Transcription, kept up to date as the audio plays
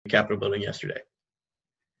Capitol building yesterday.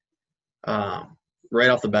 Right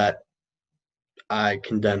off the bat, I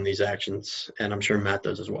condemn these actions, and I'm sure Matt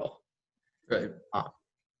does as well. Right.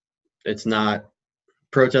 It's not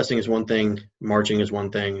 – protesting is one thing, marching is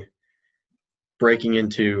one thing. Breaking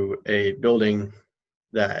into a building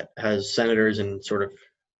that has senators and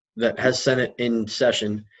that has Senate in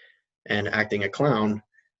session and acting a clown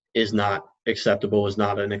is not acceptable, is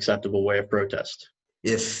not an acceptable way of protest.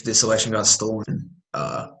 If this election got stolen,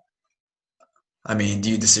 do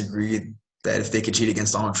you disagree that if they could cheat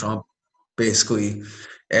against Donald Trump, basically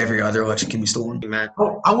every other election can be stolen? Matt?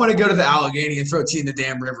 Oh, I want to go to the Allegheny and throw tea in the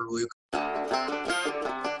damn river, Luke.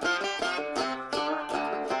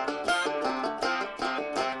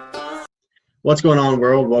 What's going on,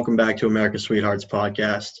 world? Welcome back to America's Sweethearts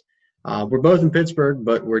podcast. We're both in Pittsburgh,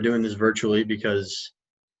 but we're doing this virtually because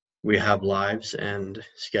we have lives and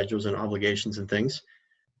schedules and obligations and things.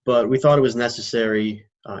 But we thought it was necessary,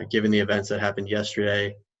 given the events that happened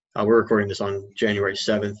yesterday. We're recording this on January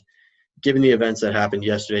 7th. Given the events that happened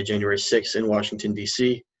yesterday, January 6th in Washington,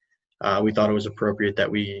 D.C., we thought it was appropriate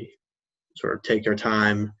that we sort of take our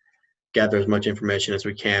time, gather as much information as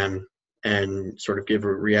we can, and sort of give a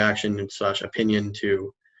reaction / opinion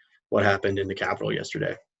to what happened in the Capitol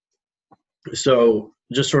yesterday. So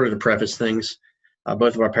just sort of to preface things,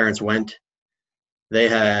 both of our parents went. They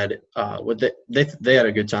had they had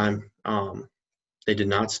a good time. They did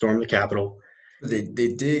not storm the Capitol. They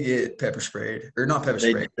did get pepper sprayed, or not pepper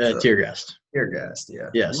sprayed. Tear gassed. Tear gassed,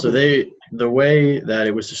 yeah. Yeah, so the way that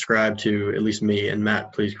it was described to at least me, and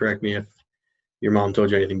Matt, please correct me if your mom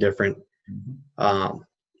told you anything different. Mm-hmm.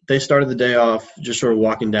 They started the day off just sort of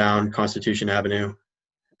walking down Constitution Avenue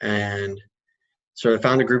and sort of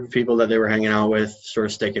found a group of people that they were hanging out with, sort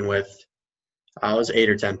of sticking with. It was 8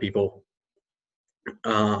 or 10 people.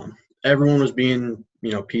 Everyone was being,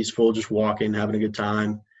 peaceful, just walking, having a good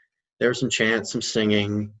time. There was some chants, some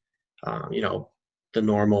singing, the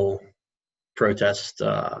normal protest,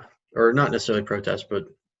 or not necessarily protest, but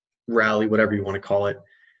rally, whatever you want to call it.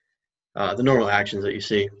 The normal actions that you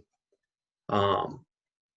see.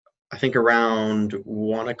 I think around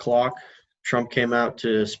 1 o'clock, Trump came out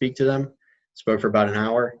to speak to them, spoke for about an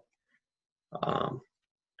hour.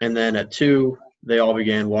 And then at 2, they all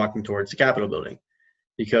began walking towards the Capitol building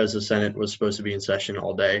because the Senate was supposed to be in session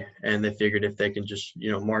all day. And they figured if they can just,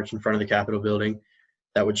 march in front of the Capitol building,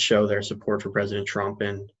 that would show their support for President Trump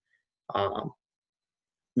and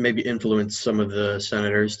maybe influence some of the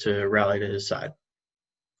senators to rally to his side.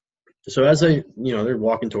 So as they, they're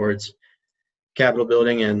walking towards Capitol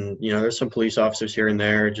building, and there's some police officers here and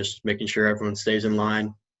there just making sure everyone stays in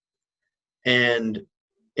line. And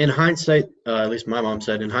in hindsight, at least my mom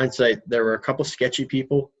said, in hindsight, there were a couple sketchy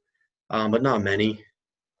people, but not many.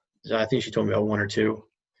 I think she told me about 1 or 2.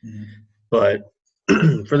 Mm-hmm. But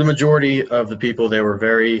for the majority of the people, they were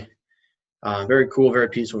very, very cool, very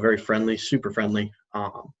peaceful, very friendly, super friendly.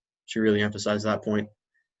 She really emphasized that point.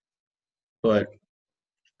 But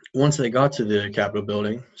once they got to the Capitol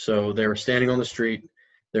building, so they were standing on the street,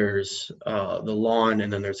 there's the lawn,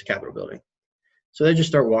 and then there's the Capitol building. So they just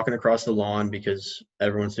start walking across the lawn because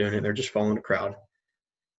everyone's doing it. They're just following the crowd.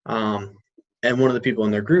 And one of the people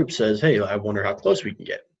in their group says, "Hey, I wonder how close we can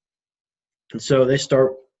get." And so they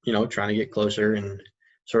start, trying to get closer and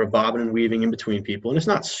sort of bobbing and weaving in between people. And it's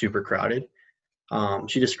not super crowded.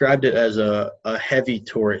 She described it as a heavy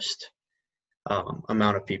tourist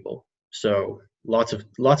amount of people. So lots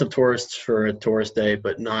of tourists for a tourist day,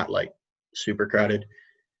 but not like super crowded.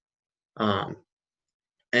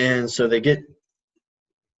 And so they get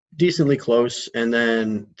decently close, and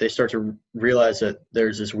then they start to realize that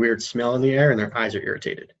there's this weird smell in the air and their eyes are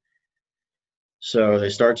irritated. So they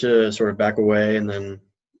start to sort of back away and then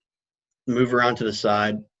move around to the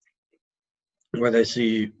side where they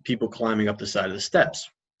see people climbing up the side of the steps.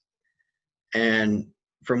 And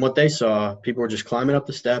from what they saw, people were just climbing up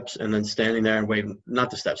the steps and then standing there and waving, not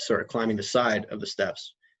the steps, sorry, climbing the side of the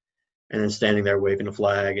steps and then standing there waving a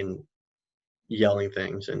flag and yelling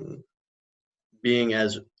things and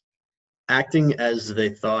acting as they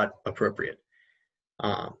thought appropriate.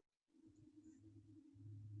 And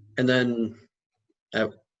then at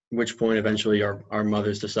which point eventually our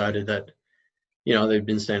mothers decided that, they'd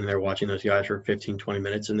been standing there watching those guys for 15, 20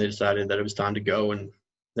 minutes, and they decided that it was time to go and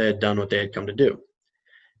they had done what they had come to do.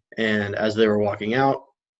 And as they were walking out,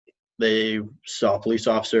 they saw a police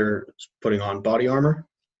officer putting on body armor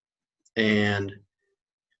and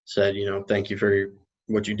said, "Thank you for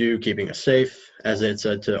what you do, keeping us safe," as they had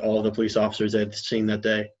said to all the police officers they had seen that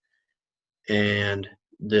day. And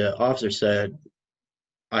the officer said,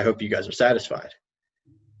 "I hope you guys are satisfied."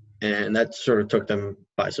 And that sort of took them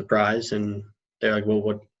by surprise. And they're like,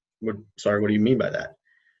 "Well, Sorry, what do you mean by that?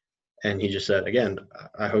 And he just said, again,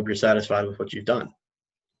 I hope you're satisfied with what you've done.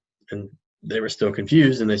 And they were still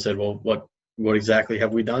confused, and they said, well, what exactly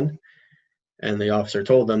have we done? And the officer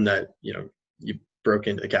told them that, you broke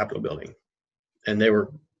into the Capitol building. And they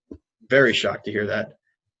were very shocked to hear that.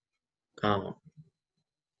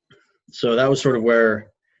 So that was sort of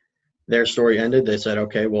where their story ended. They said,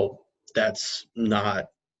 okay, well, that's not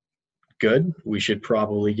good. We should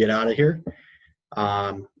probably get out of here.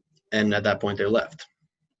 And at that point, they left.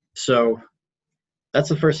 So that's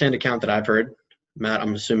the firsthand account that I've heard. Matt,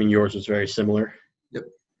 I'm assuming yours was very similar. Yep.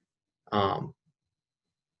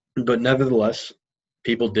 But nevertheless,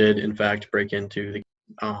 people did, in fact, break into the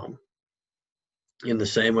in the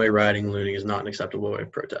same way rioting and looting is not an acceptable way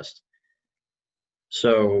of protest.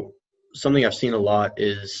 So something I've seen a lot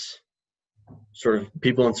is sort of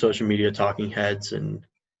people on social media, talking heads, and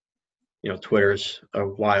Twitter's a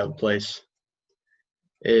wild place,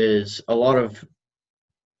 is a lot of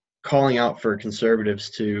calling out for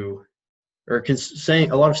conservatives saying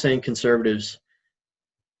conservatives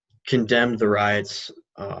condemned the riots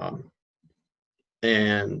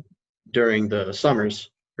and during the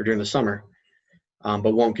summer,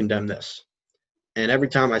 but won't condemn this. And every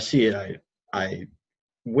time I see it, I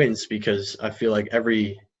wince, because I feel like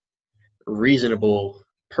every reasonable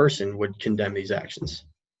person would condemn these actions.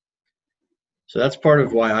 So that's part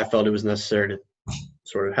of why I felt it was necessary to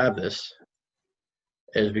sort of have this,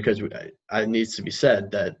 is because it needs to be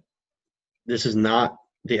said that this is not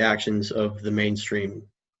the actions of the mainstream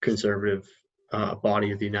conservative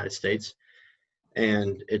body of the United States,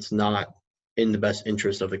 and it's not in the best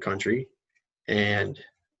interest of the country, and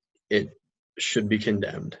it should be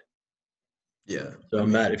condemned. Yeah. So,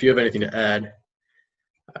 Matt, if you have anything to add,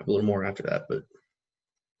 I have a little more after that. But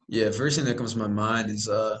yeah, first thing that comes to my mind is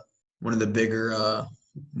one of the bigger,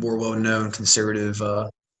 more well-known conservative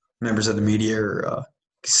members of the media, or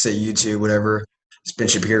say YouTube, whatever. It's Ben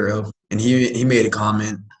Shapiro, and he made a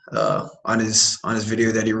comment on his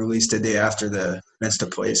video that he released the day after the events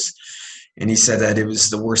took place, and he said that it was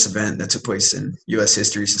the worst event that took place in U.S.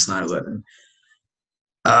 history since 9/11.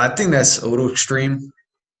 I think that's a little extreme.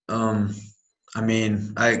 I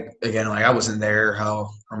mean, I wasn't there.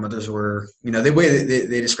 How our mothers were, the way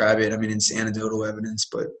they describe it. I mean, it's anecdotal evidence,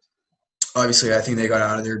 but obviously, I think they got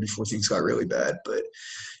out of there before things got really bad. But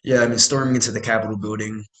yeah, I mean, storming into the Capitol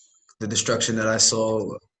building, the destruction that I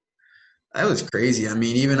saw, that was crazy. I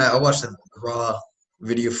mean, even I watched the raw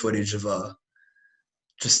video footage of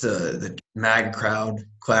just the MAGA crowd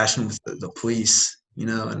clashing with the police,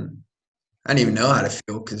 and I didn't even know how to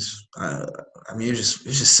feel, because I mean, it's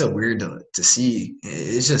just so weird to see.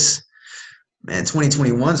 It's just, man,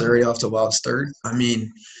 2021 is already off to a wild start. I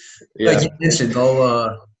mean, yeah, like you mentioned,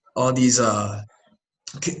 all these I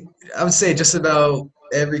would say just about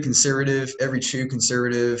every true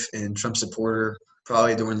conservative and Trump supporter,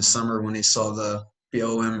 probably during the summer when they saw the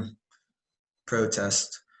BLM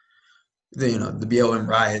protest, the BLM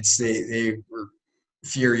riots, they were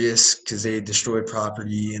furious because they destroyed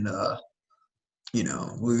property and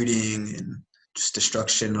looting and just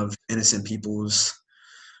destruction of innocent people's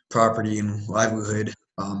property and livelihood.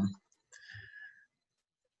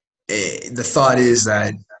 The thought is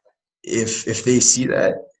that if they see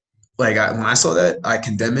that, like when I saw that, I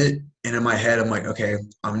condemn it, and in my head I'm like, okay,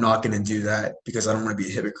 I'm not going to do that because I don't want to be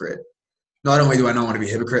a hypocrite. Not only do I not want to be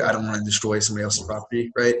a hypocrite, I don't want to destroy somebody else's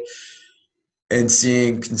property, right? And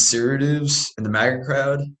seeing conservatives in the MAGA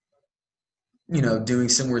crowd, doing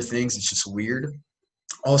similar things, it's just weird.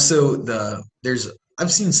 Also,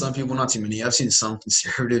 I've seen some people, not too many, I've seen some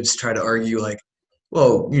conservatives try to argue like,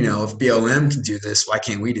 well, if BLM can do this, why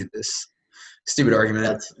can't we do this? Stupid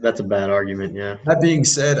argument. That's a bad argument, yeah. That being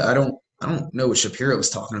said, I don't know what Shapiro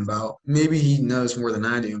was talking about. Maybe he knows more than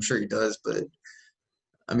I do. I'm sure he does, but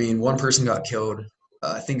I mean, one person got killed.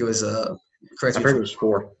 I think it was correct me. I heard it was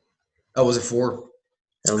 4. Oh, was it 4?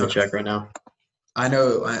 Let me check right now. I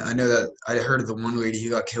know that I heard of the one lady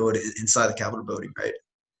who got killed inside the Capitol building, right?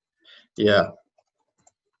 Yeah.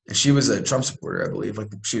 And she was a Trump supporter, I believe.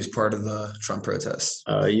 Like, she was part of the Trump protests.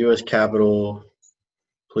 U.S. Capitol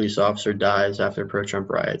police officer dies after pro-Trump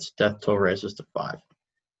riots. Death toll raises to 5.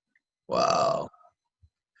 Wow.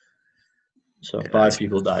 So 5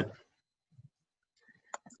 people died.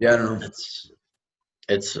 Yeah, I don't know.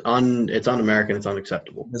 It's un-American. It's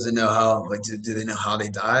unacceptable. Does it know how? Like, do they know how they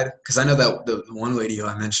died? Because I know that the one lady who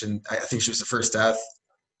I mentioned, I think she was the first death.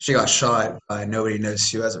 She got shot by nobody knows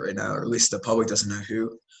who has it right now, or at least the public doesn't know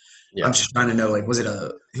who. Yeah. I'm just trying to know, like,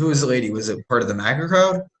 who was the lady? Was it part of the MAGA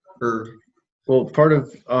crowd, or? Well, part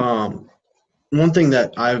of one thing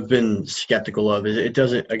that I've been skeptical of is it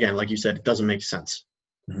doesn't, again, like you said, it doesn't make sense.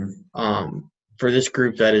 For this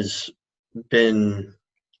group that has been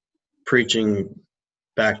preaching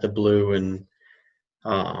back the blue and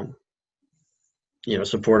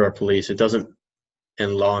support our police, it doesn't,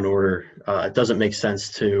 and law and order, it doesn't make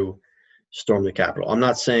sense to storm the Capitol. I'm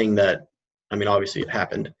not saying that. I mean, obviously it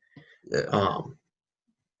happened,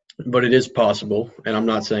 but it is possible, and I'm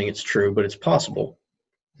not saying it's true, but it's possible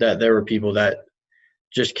that there were people that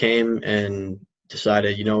just came and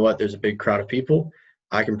decided, you know what, there's a big crowd of people.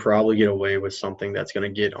 I can probably get away with something that's going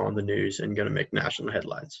to get on the news and going to make national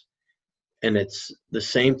headlines. And it's the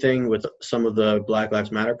same thing with some of the Black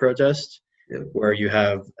Lives Matter protests, where you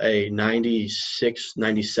have a 96,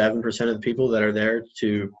 97% of the people that are there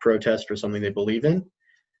to protest for something they believe in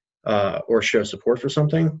or show support for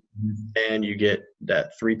something. And you get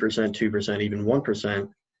that 3%, 2%, even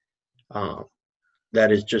 1%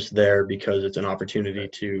 that is just there because it's an opportunity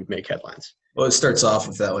to make headlines. Well, it starts off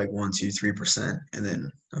with that like 1%, 2%, 3%, and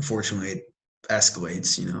then unfortunately it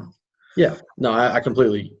escalates, Yeah, no, I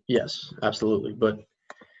completely, yes, absolutely. But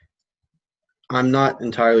I'm not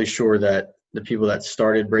entirely sure that the people that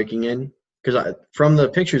started breaking in, because from the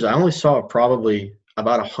pictures, I only saw probably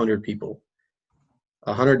about 100 people,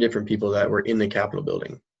 100 different people that were in the Capitol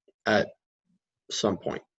building at some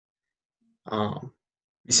point.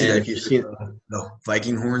 You see and that? If you've seen the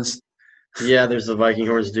Viking horns. Yeah, there's the Viking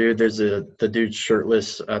horns dude. There's the dude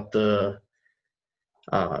shirtless at the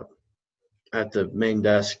main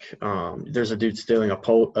desk. There's a dude stealing a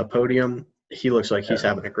podium. He looks like he's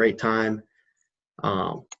having a great time.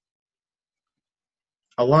 A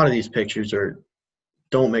lot of these pictures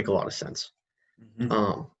don't make a lot of sense,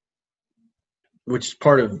 which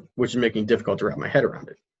is making it difficult to wrap my head around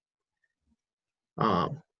it.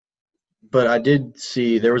 But I did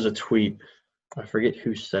see there was a tweet. I forget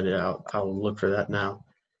who said it out. I'll look for that now.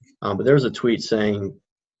 But there was a tweet saying,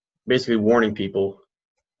 basically warning people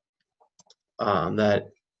that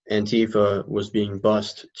Antifa was being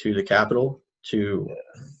bused to the Capitol to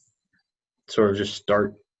sort of just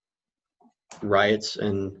start riots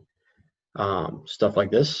and stuff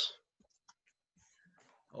like this.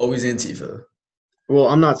 Always Antifa. Well,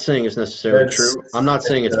 I'm not saying it's necessarily true. I'm not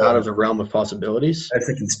saying it's out of the realm of possibilities. That's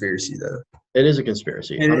a conspiracy, though. It is a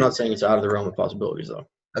conspiracy. I'm not saying it's out of the realm of possibilities, though.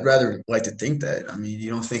 I'd rather like to think that. I mean, you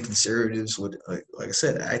don't think conservatives would, like I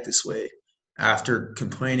said, act this way after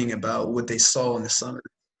complaining about what they saw in the summer.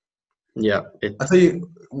 Yeah. I'll tell you,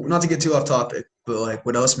 not to get too off topic, but like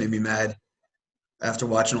what else made me mad after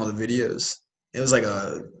watching all the videos? It was like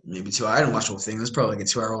maybe 2 hours. I didn't watch the whole thing. It was probably like a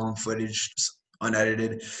 2 hour long footage,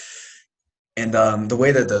 unedited. And the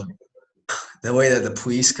way that the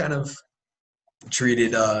police kind of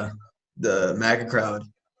treated the MAGA crowd.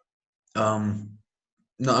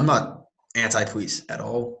 No, I'm not anti-police at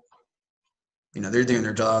all. They're doing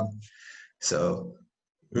their job, so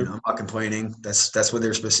I'm not complaining. That's what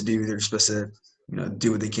they're supposed to do. They're supposed to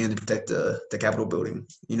do what they can to protect the Capitol building.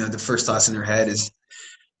 The first thoughts in their head is,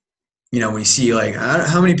 when you see like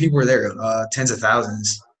how many people were there, tens of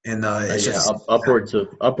thousands. And it's just upwards of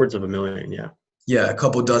 1 million. Yeah, a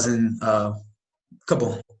couple dozen,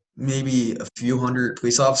 maybe a few hundred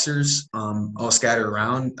police officers, all scattered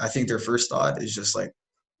around. I think their first thought is just like,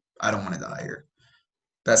 I don't want to die here.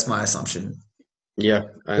 That's my assumption. Yeah,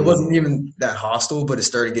 it wasn't even that hostile, but it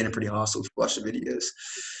started getting pretty hostile if you watch the videos.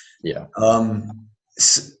 Yeah.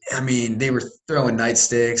 I mean, they were throwing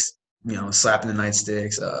nightsticks, slapping the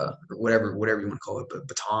nightsticks, whatever you want to call it, but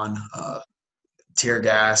baton. Tear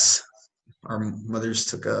gas. Our mothers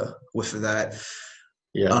took a whiff of that.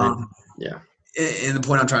 Yeah. And the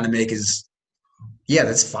point I'm trying to make is, yeah,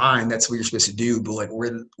 that's fine. That's what you're supposed to do. But like,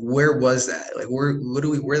 where was that? Like, where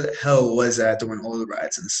the hell was that during all the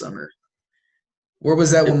riots in the summer? Where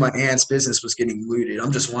was that when my aunt's business was getting looted?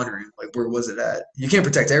 I'm just wondering, like, where was it at? You can't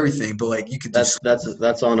protect everything, but like, you could. That's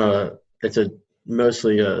on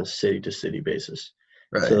mostly a city to city basis.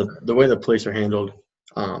 Right. So the way the police are handled.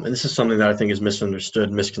 And this is something that I think is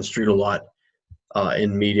misunderstood, misconstrued a lot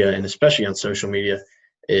in media, and especially on social media,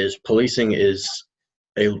 is policing is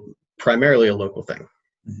primarily a local thing.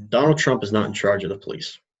 Mm-hmm. Donald Trump is not in charge of the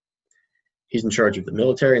police. He's in charge of the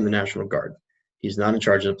military and the National Guard. He's not in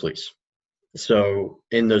charge of the police. So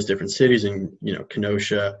in those different cities, in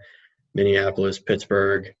Kenosha, Minneapolis,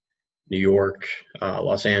 Pittsburgh, New York,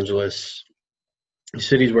 Los Angeles,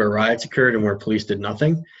 cities where riots occurred and where police did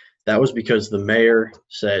nothing, that was because the mayor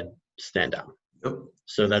said, stand down. Yep.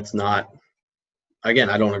 So that's not, again,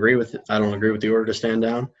 I don't agree with it. I don't agree with the order to stand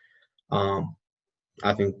down.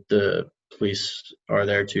 I think the police are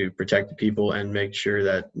there to protect the people and make sure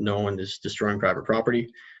that no one is destroying private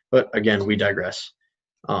property. But again, we digress.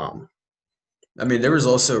 No, I mean, there was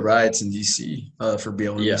also riots in DC for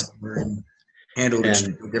BLM Yeah, this summer and handled and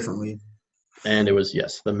extremely differently. it was,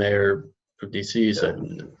 yes, the mayor of DC Yeah. said,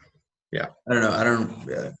 yeah, I don't know. I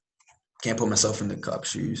don't. Can't put myself in the cop's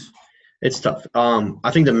shoes. it's tough.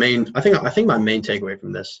 I think my main takeaway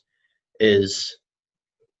from this is,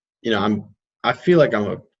 I feel like I'm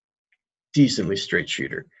a decently straight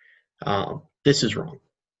shooter. This is wrong.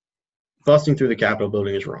 Busting through the Capitol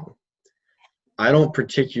building is wrong. I don't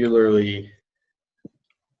particularly.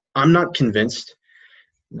 I'm not convinced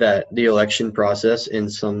that the election process in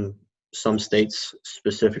some states,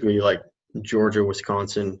 specifically like Georgia,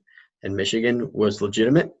 Wisconsin, and Michigan, was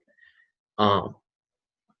legitimate. Um,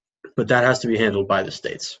 but that has to be handled by the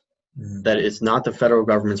states. Mhm. That it's not the federal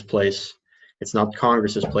government's place. It's not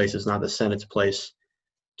Congress's place. It's not the Senate's place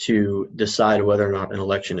to decide whether or not an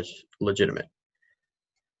election is legitimate.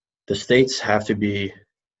 The states have to be.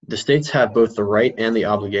 The states have both the right and the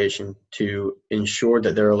obligation to ensure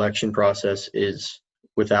that their election process is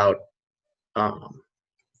without um,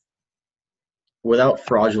 without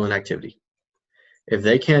fraudulent activity. If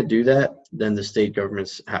they can't do that, then the state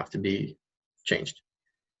governments have to be changed.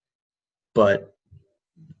 But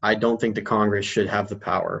I don't think the Congress should have the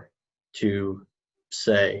power to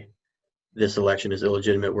say this election is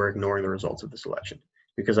illegitimate. We're ignoring the results of this election,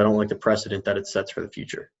 because I don't like the precedent that it sets for the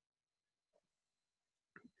future.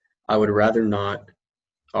 I would rather not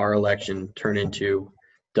our election turn into,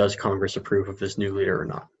 does Congress approve of this new leader or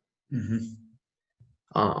not?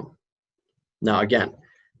 Mm-hmm. Now, again,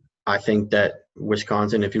 I think that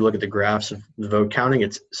Wisconsin, if you look at the graphs of the vote counting,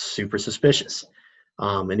 it's super suspicious.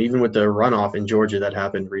 And even with the runoff in Georgia that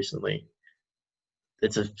happened recently,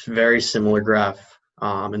 it's a very similar graph.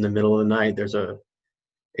 In the middle of the night, there's a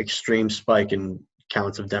extreme spike in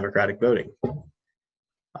counts of Democratic voting.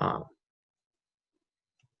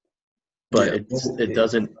 But it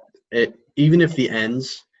doesn't. Even if the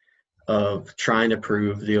ends of trying to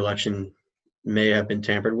prove the election may have been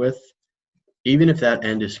tampered with, even if that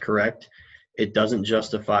end is correct, it doesn't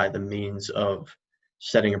justify the means of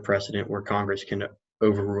setting a precedent where Congress can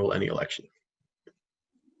overrule any election.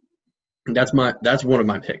 That's one of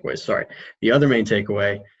my takeaways. Sorry. The other main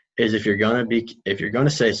takeaway is if you're gonna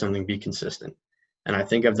say something, be consistent. And I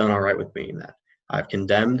think I've done all right with being that. I've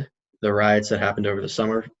condemned the riots that happened over the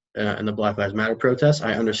summer and the Black Lives Matter protests.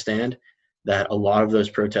 I understand that a lot of those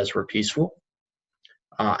protests were peaceful,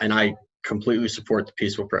 and I completely support the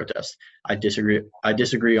peaceful protests. I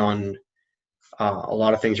disagree on a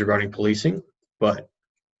lot of things regarding policing, but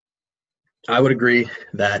I would agree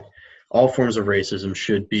that all forms of racism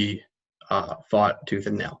should be fought tooth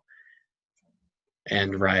and nail,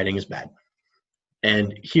 and rioting is bad.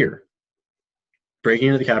 And here, breaking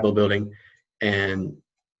into the Capitol building and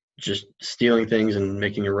just stealing things and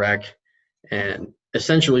making a wreck and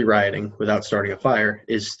essentially rioting without starting a fire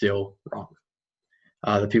is still wrong.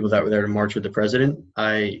 The people that were there to march with the president,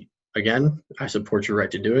 I support your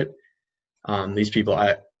right to do it. These people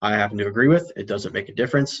I happen to agree with. It doesn't make a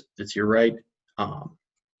difference. It's your right.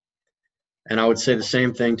 And I would say the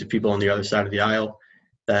same thing to people on the other side of the aisle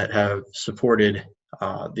that have supported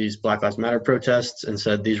these Black Lives Matter protests and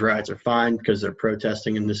said these riots are fine because they're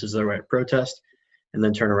protesting and this is their right to protest, and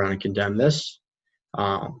then turn around and condemn this.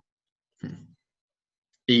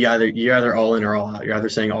 You're either all in or all out. You're either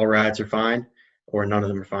saying all riots are fine or none of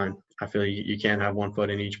them are fine. I feel you can't have one foot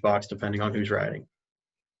in each box depending on who's rioting.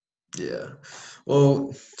 Yeah.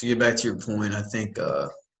 Well, to get back to your point, I think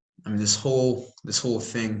this whole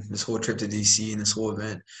thing, this whole trip to DC and this whole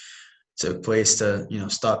event took place to,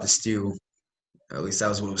 stop the steal. At least that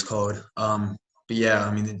was what it was called. But yeah,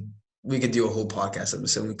 I mean, we could do a whole podcast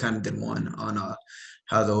episode. We kind of did one on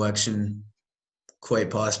how the election quite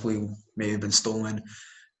possibly may have been stolen.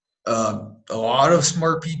 A lot of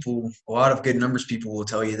smart people, a lot of good numbers people will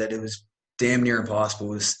tell you that it was damn near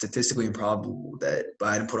impossible. It was statistically improbable that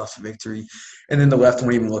Biden put off the victory. And then the left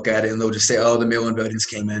won't even look at it, and they'll just say, oh, the mail-in votings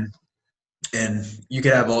came in. And you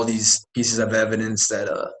could have all these pieces of evidence that,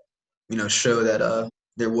 show that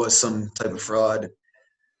there was some type of fraud.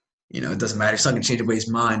 It doesn't matter. It's not going to change anybody's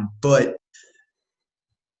mind. But,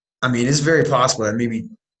 I mean, it's very possible that maybe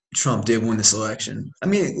Trump did win this election. I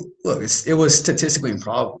mean, look, it was statistically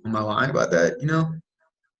improbable. Am I lying about that?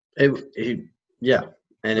 Yeah,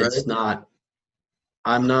 and Right? it's not.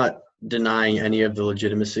 I'm not denying any of the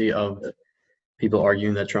legitimacy of people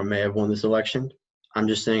arguing that Trump may have won this election. I'm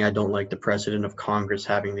just saying I don't like the precedent of Congress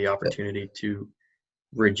having the opportunity to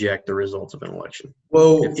reject the results of an election.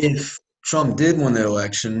 Well, if Trump did win the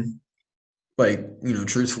election,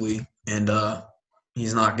 truthfully, and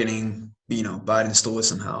he's not getting, Biden stole it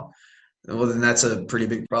somehow, well, then that's a pretty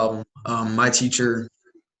big problem. My teacher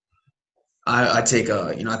I take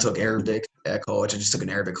I took Arabic at college. I just took an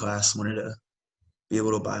Arabic class. Wanted to be a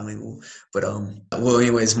little bilingual. But well,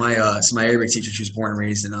 anyways, my Arabic teacher, she was born and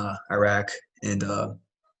raised in Iraq, and I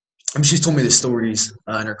mean, she's told me the stories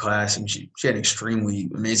in her class, and she had an extremely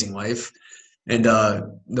amazing life. And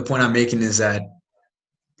the point I'm making is that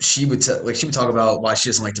she would talk about why she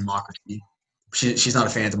doesn't like democracy. She's not a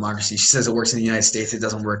fan of democracy. She says it works in the United States. It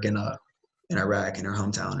doesn't work in Iraq, in her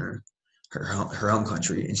hometown or her home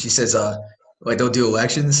country. And she says like they'll do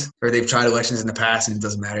elections or they've tried elections in the past and it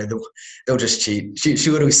doesn't matter. They'll just cheat. She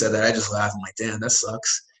literally said that. I just laughed. I'm like, damn, that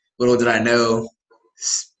sucks. Little did I know,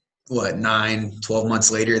 what, 9, 12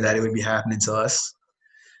 months later that it would be happening to us.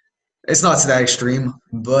 It's not to that extreme,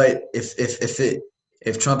 but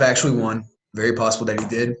if Trump actually won, very possible that he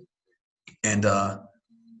did, and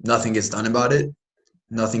nothing gets done about it,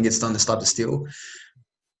 nothing gets done to stop the steal.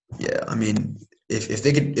 Yeah, I mean, if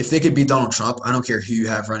they could beat Donald Trump, I don't care who you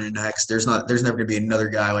have running next. There's never going to be another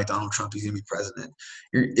guy like Donald Trump who's going to be president.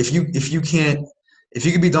 If you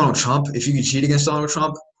could beat Donald Trump, if you could cheat against Donald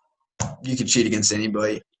Trump, you could cheat against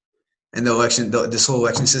anybody. And this whole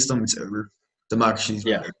election system, it's over. Democracy's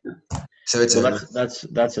Yeah. over. So it's Well, over.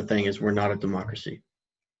 that's the thing is we're not a democracy.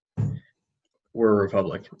 We're a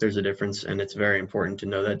republic. There's a difference, and it's very important to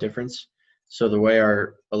know that difference. So the way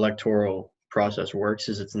our electoral process works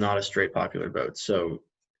is it's not a straight popular vote. So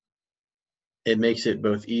it makes it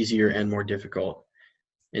both easier and more difficult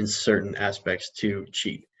in certain aspects to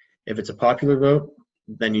cheat. If it's a popular vote,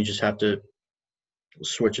 then you just have to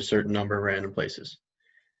switch a certain number of random places.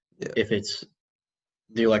 Yeah. If it's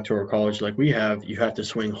the electoral college like we have, you have to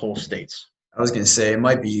swing whole states. I was gonna say it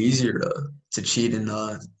might be easier to cheat in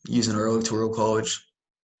using our electoral college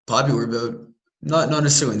popular vote. Not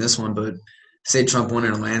necessarily in this one, but say Trump won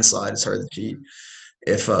in a landslide, it's hard to cheat.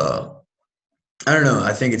 If I don't know,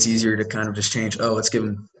 I think it's easier to kind of just change. Oh, let's give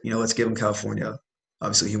him California.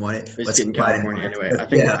 Obviously, he won it. It's getting California anyway.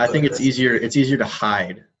 I think it's easier. It's easier to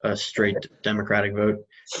hide a straight Democratic vote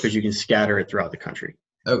because you can scatter it throughout the country.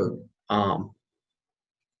 Okay. Um,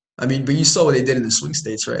 I mean, but you saw what they did in the swing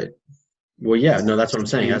states, right? Well, yeah, no, that's what I'm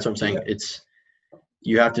saying. That's what I'm saying. It's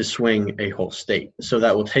you have to swing a whole state, so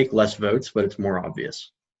that will take less votes, but it's more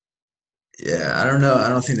obvious. Yeah, I don't know. I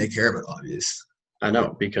don't think they care about obvious. I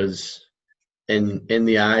know because in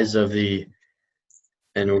the eyes of the,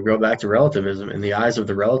 and we'll go back to relativism. In the eyes of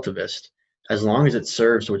the relativist, as long as it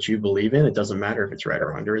serves what you believe in, it doesn't matter if it's right or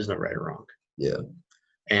wrong. There is no right or wrong. Yeah.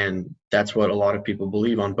 And that's what a lot of people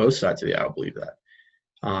believe on both sides of the aisle believe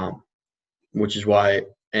that, which is why,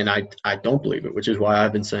 and I don't believe it, which is why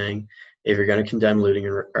I've been saying if you're going to condemn looting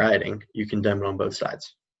and rioting, you condemn it on both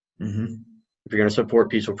sides. Mm-hmm. If you're going to support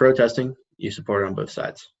peaceful protesting, you support it on both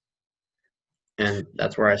sides. And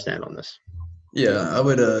that's where I stand on this. Yeah, I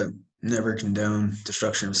would never condone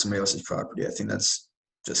destruction of somebody else's property. I think that's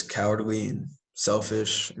just cowardly and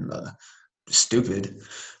selfish and stupid.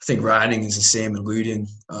 I think rioting is the same and looting.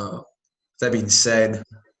 That being said,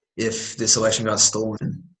 if this election got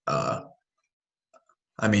stolen, I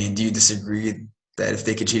mean, do you disagree that if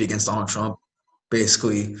they could cheat against Donald Trump,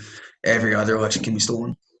 basically every other election can be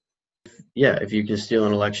stolen? Yeah, if you can steal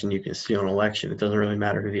an election, you can steal an election. It doesn't really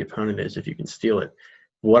matter who the opponent is if you can steal it.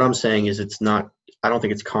 What I'm saying is it's not – I don't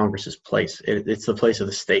think it's Congress's place. It's the place of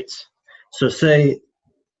the states. So say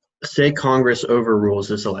Congress overrules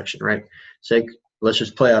this election, right? Let's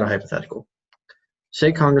just play out a hypothetical.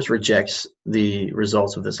 Say Congress rejects the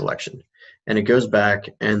results of this election, and it goes back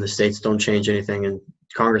and the states don't change anything, and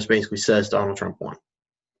Congress basically says Donald Trump won,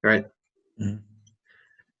 right? Mm-hmm.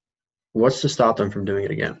 What's to stop them from doing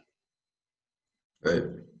it again? Right.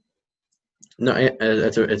 No,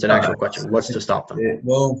 it's an actual question. What's to stop them?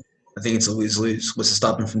 Well, I think it's a lose-lose. What's to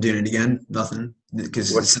stop them from doing it again? Nothing.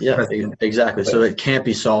 Because Exactly. So it can't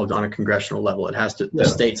be solved on a congressional level. It has to. The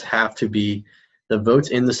states have to be the votes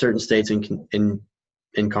in the certain states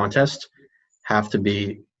in contest have to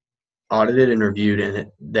be audited and reviewed,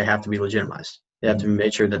 and they have to be legitimized. They have to be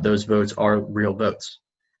made sure that those votes are real votes.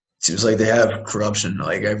 Seems like they have corruption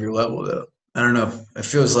like every level, though. I don't know. It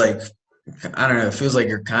feels like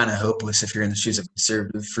you're kind of hopeless if you're in the shoes of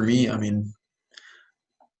conservative. For me, I mean,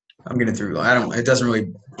 I'm getting through. It doesn't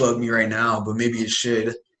really bug me right now, but maybe it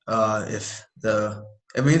should. If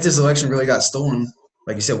this election really got stolen,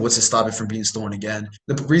 like you said, what's to stop it from being stolen again?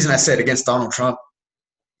 The reason I said against Donald Trump,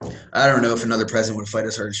 I don't know if another president would fight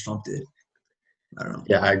as hard as Trump did. I don't know.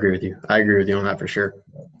 Yeah, I agree with you. I agree with you on that for sure.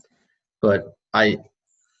 But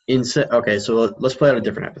okay, so let's play out a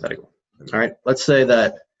different hypothetical. All right, let's say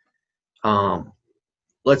that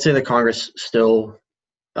Congress still,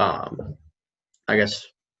 I guess,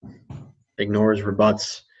 ignores,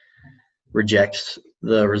 rebuts, rejects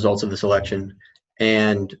the results of this election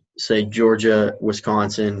and say Georgia,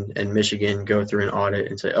 Wisconsin, and Michigan go through an audit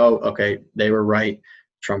and say, oh, okay, they were right,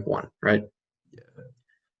 Trump won, right?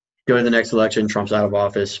 Go to the next election, Trump's out of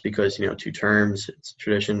office because 2 terms. It's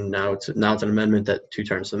tradition. Now it's an amendment that 2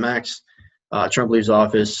 terms to the max. Trump leaves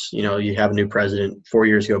office. You have a new president. 4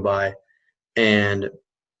 years go by, and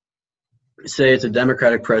say it's a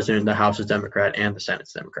Democratic president. The House is Democrat and the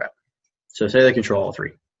Senate's Democrat. So say they control all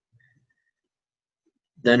 3.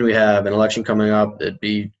 Then we have an election coming up. It'd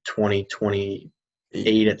be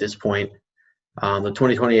 2028 at this point. The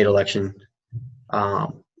 2028 election.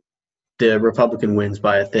 The Republican wins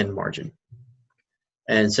by a thin margin.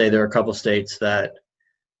 And say there are a couple states that,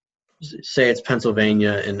 say it's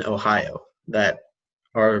Pennsylvania and Ohio, that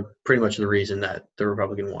are pretty much the reason that the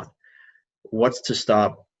Republican won. What's to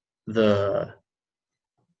stop the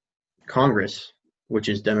Congress, which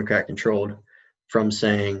is Democrat controlled, from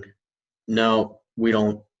saying, no, we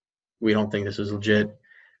don't think this is legit.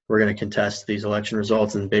 We're going to contest these election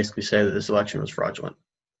results and basically say that this election was fraudulent.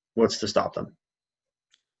 What's to stop them?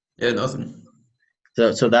 Yeah, nothing.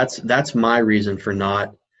 So that's my reason for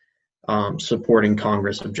not supporting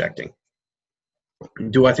Congress objecting.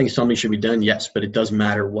 Do I think something should be done? Yes, but it doesn't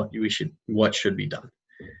matter what should be done.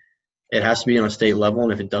 It has to be on a state level,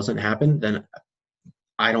 and if it doesn't happen, then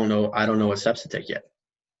I don't know what steps to take yet.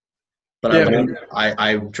 But yeah,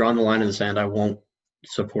 I've drawn the line in the sand. I won't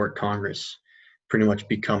support Congress pretty much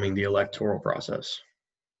becoming the electoral process.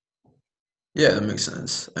 Yeah, that makes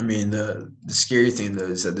sense. I mean, the scary thing though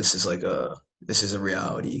is that this is a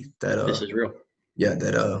reality that this is real. Yeah,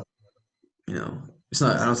 that it's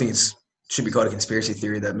not. I don't think it should be called a conspiracy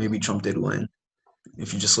theory that maybe Trump did win.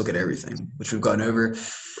 If you just look at everything, which we've gone over,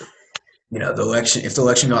 the election. If the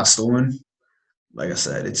election got stolen, like I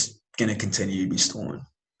said, it's gonna continue to be stolen.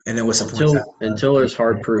 And then what's the point? Until there's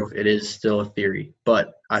hard proof, it is still a theory.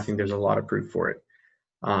 But I think there's a lot of proof for it.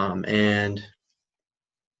 And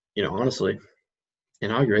honestly,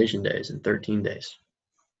 inauguration day is in 13 days.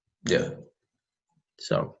 Yeah.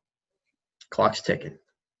 So, clock's ticking.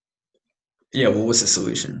 Yeah. Well, what's the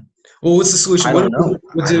solution? What's the solution? I don't know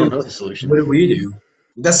the solution. What do we do?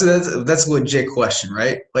 That's a legit question,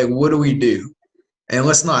 right? Like, what do we do? And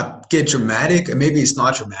let's not get dramatic. And maybe it's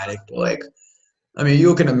not dramatic, but you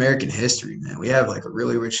look at American history, man. We have a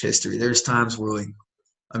really rich history. There's times where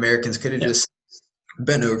Americans could have just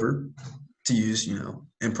bent over, to use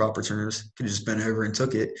improper terms, could have just bent over and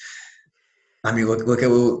took it. Look at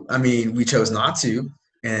we chose not to,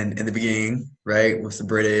 and in the beginning, right, with the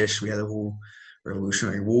British, we had the whole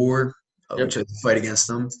Revolutionary War. We chose to fight against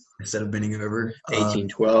them instead of bending over.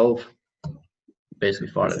 1812, basically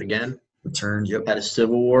fought it again. Returned. Yep. Had a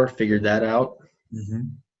civil war. Figured that out. Mm-hmm.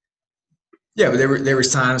 Yeah, but there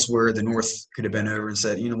was times where the North could have been over and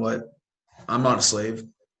said, you know what, I'm not a slave.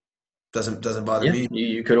 Doesn't bother me.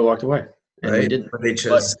 You could have walked away. And right? they didn't. But they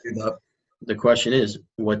chose to stand up. The question is,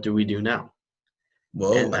 what do we do now?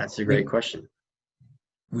 Well, and that's a great question.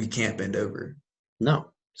 We can't bend over.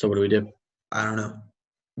 No. So what do we do? I don't know.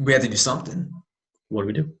 We have to do something. What do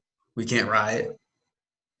we do? We can't riot.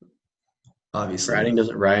 Obviously.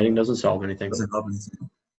 Rioting doesn't solve anything. Doesn't help anything.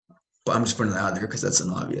 But I'm just putting it out there because that's an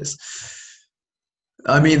obvious.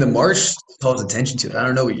 The march calls attention to it. I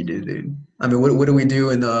don't know what you do, dude. What do we do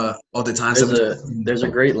in all the times? There's a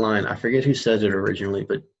great line. I forget who said it originally,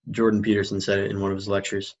 but Jordan Peterson said it in one of his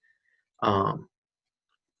lectures. A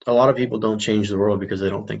lot of people don't change the world because they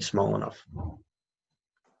don't think small enough.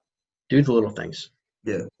 Do the little things.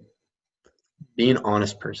 Yeah. Be an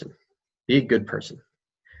honest person. Be a good person.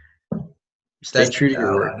 Stay true to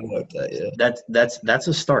your word. I like that, yeah. That's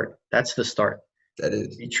a start. That's the start. That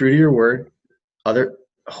is. Be true to your word.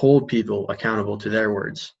 Hold people accountable to their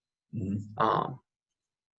words. Mm-hmm.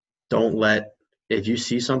 Don't let, if you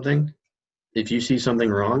see something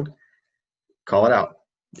wrong, call it out.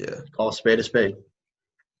 Yeah. Call a spade a spade.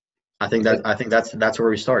 I think that's where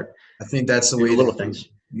we start. I think that's the way little things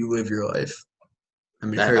you live your life. I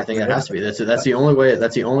think that has to be. That's the only way.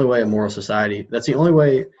 That's the only way a moral society. That's the only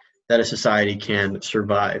way that a society can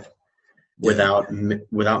survive without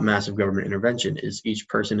massive government intervention. Is each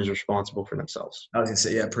person is responsible for themselves. I was gonna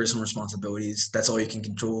say, personal responsibilities. That's all you can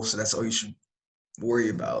control. So that's all you should worry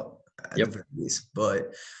about at the very least.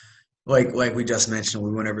 But like we just mentioned, we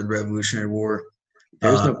went over the Revolutionary War.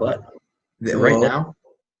 There's no but. Right now.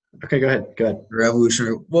 Okay, go ahead.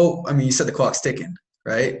 Revolutionary. Well, you said the clock's ticking,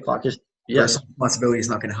 right? Clock is. Yes. Personal responsibility is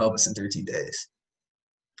not going to help us in 13 days.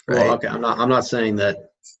 Right? Well, okay. I'm not saying that.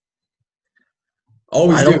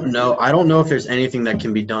 I don't know if there's anything that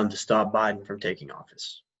can be done to stop Biden from taking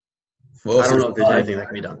office. Well, I don't know if there's anything that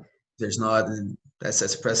can be done. There's not, and that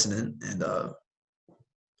sets a precedent. And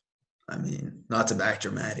I mean, not to back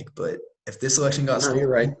dramatic, but if this election got No, stolen, you're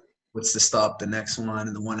right. what's to stop the next one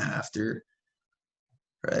and the one after,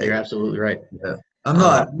 You're right? absolutely right. Yeah. Um,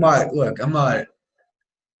 Look,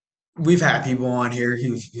 we've had people on here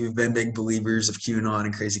who've been big believers of QAnon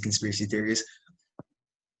and crazy conspiracy theories.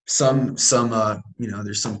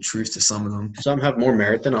 There's some truth to some of them. some have more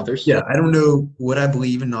merit than others. Yeah, I don't know what I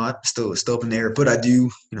believe and not. Still up in the air, but I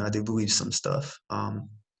do believe some stuff.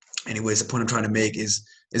 Anyways, the point I'm trying to make is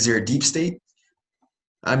there a deep state?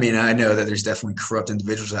 I mean, I know that there's definitely corrupt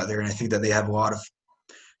individuals out there, and I think that they have a lot of I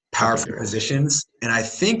think powerful there is. positions. And I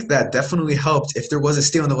think that definitely helped. If there was a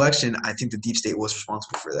steal in the election, I think the deep state was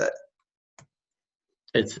responsible for that.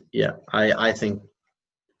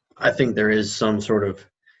 I think there is some sort of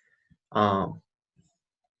um,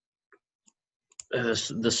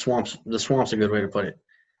 the swamp's a good way to put it.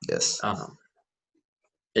 Yes. Um,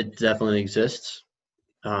 it definitely exists.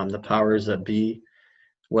 The powers that be,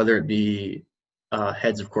 whether it be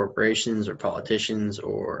heads of corporations or politicians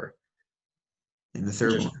or And the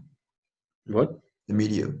third just one, what the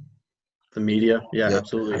media. the media. Yeah, Yeah, I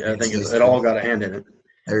absolutely. I think think it's it all got a hand in it.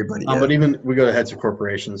 everybody. Yeah. But even we go to heads of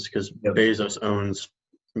corporations because Yep. Bezos owns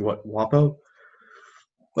what WAPO.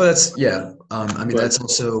 Well, that's yeah. I mean, But that's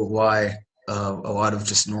also why a lot of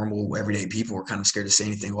just normal everyday people were kind of scared to say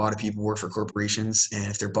anything. A lot of people work for corporations, and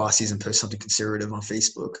if their boss sees them post something conservative on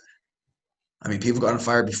Facebook, I mean, people got on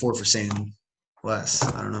fire before for saying less.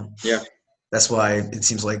 I don't know. yeah, That's why it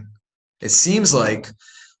seems like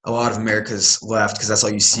a lot of America's left because that's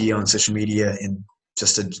all you see on social media and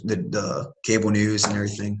just the cable news and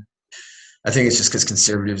everything. I think it's just because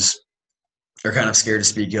conservatives are kind of scared to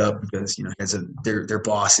speak up because heads of their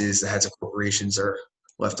bosses, the heads of corporations are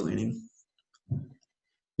left leaning.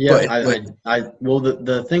 yeah. Well,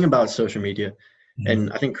 the thing about social media, Mhm.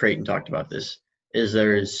 and I think Creighton talked about this, is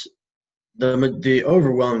there's the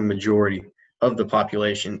overwhelming majority of the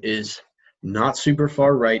population is not super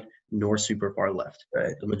far right nor super far left.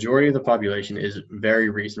 Right. The majority of the population is very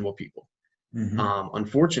reasonable people. Mm-hmm.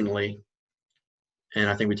 Unfortunately, and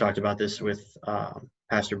I think we talked about this with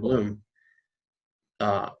Pastor Bloom,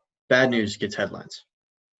 bad news gets headlines.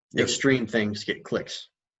 Yep. Extreme things get clicks.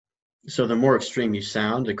 So the more extreme you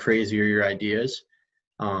sound, the crazier your ideas,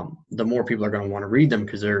 the more people are going to want to read them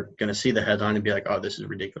because they're going to see the headline and be like, "Oh, this is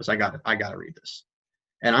ridiculous. I got to read this."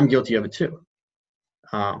 And I'm guilty of it too.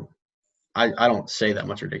 I don't say that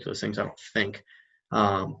much ridiculous things. I don't think.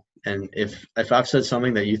 And if I've said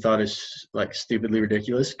something that you thought is like stupidly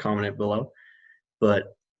ridiculous, comment it below.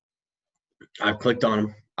 But I've clicked on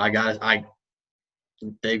them.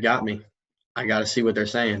 They've got me. I got to see what they're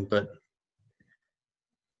saying. But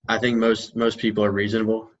I think most people are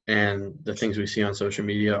reasonable, and the things we see on social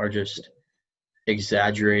media are just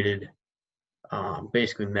exaggerated,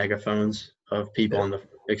 basically megaphones of people on the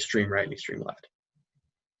extreme right and extreme left.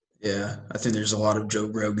 Yeah, I think there's a lot of Joe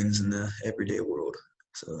Rogans in the everyday world,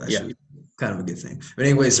 so that should be kind of a good thing. But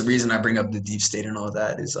anyways, the reason I bring up the deep state and all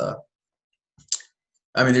that is,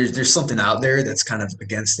 I mean, there's something out there that's kind of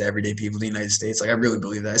against the everyday people of the United States. Like I really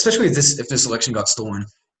believe that, especially if this election got stolen.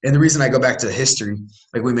 And the reason I go back to the history,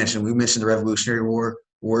 like we mentioned the Revolutionary War,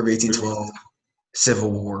 War of 1812,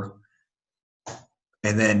 Civil War,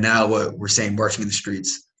 and then now what we're saying, marching in the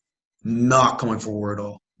streets, not going for war at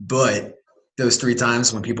all. But those 3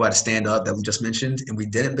 times when people had to stand up that we just mentioned and we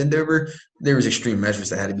didn't bend over, there was extreme measures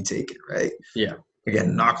that had to be taken, right? Yeah.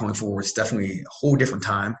 Again, not going for war. It's definitely a whole different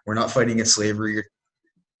time. We're not fighting against slavery.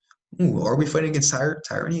 Are we fighting against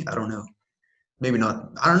tyranny? I don't know. Maybe not.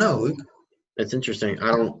 I don't know, Luke. It's interesting.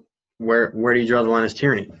 Where do you draw the line as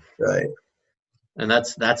tyranny? Right. And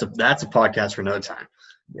that's a podcast for another time.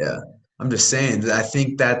 Yeah. I'm just saying that I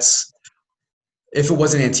think that's if it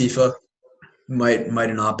wasn't Antifa, might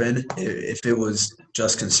have not been. If it was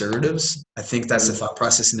just conservatives, I think that's the thought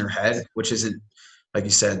process in their head, which isn't like you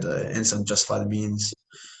said, ends don't justify the means.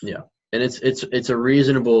 Yeah. And it's a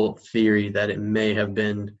reasonable theory that it may have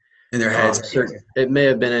been In their heads. it may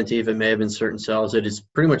have been Antifa, it may have been certain cells. It is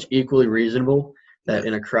pretty much equally reasonable that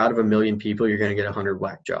in a crowd of 1 million people, you're going to get 100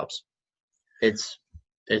 whack jobs. It's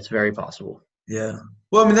very possible. Yeah.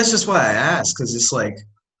 Well, I mean, that's just why I asked, because it's like,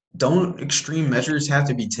 don't extreme measures have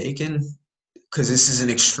to be taken? Because this is an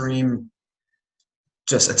extreme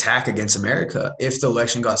just attack against America. If the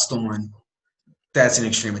election got stolen, that's an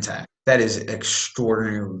extreme attack. That is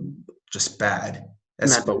extraordinarily just bad.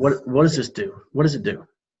 Matt, but what does this do? What does it do?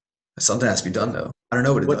 Something has to be done, though. I don't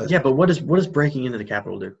know what it does. Yeah, but what does breaking into the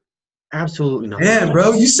Capitol do? Absolutely nothing. Man,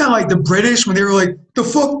 bro, you sound like the British when they were like, the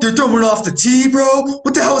fuck, they're throwing off the tea, bro?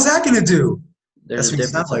 What the hell is that going to do? There's a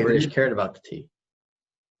difference. The British cared about the tea.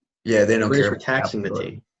 Yeah, they don't care. The British were taxing the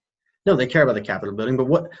tea. No, they care about the Capitol building, but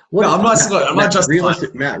what? No, I'm not. Matt, Look, I'm not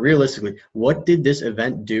justifying. Matt, realistically, what did this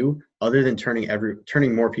event do other than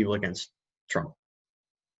turning more people against Trump?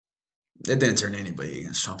 It didn't turn anybody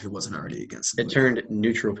against Trump. He wasn't already against him. It turned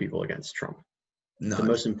neutral people against Trump. No, The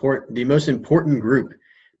most important group.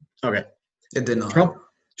 Okay, it did not.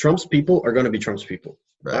 Trump's people are going to be Trump's people.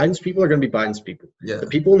 Right. Biden's people are going to be Biden's people. Yeah. The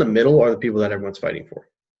people in the middle are the people that everyone's fighting for.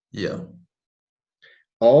 Yeah.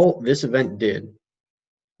 All this event did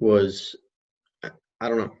was, I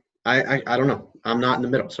don't know. I don't know. I'm not in the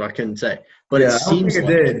middle, so I couldn't say. But yeah, it seems I don't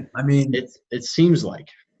think it did. I mean, it seems like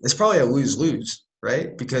it's probably a lose-lose,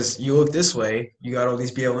 right? Because you look this way, you got all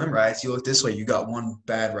these BLM riots. You look this way, you got one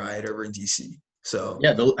bad riot over in DC. So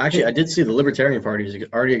yeah, actually, I did see the Libertarian Party has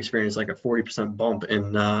already experienced like a 40% bump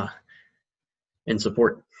in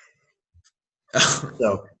support.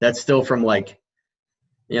 So that's still from like,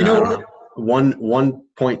 you know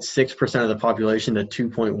 1.6% of the population to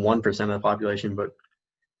 2.1% of the population, but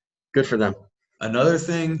good for them. Another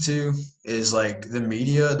thing too is like the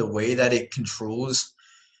media, the way that it controls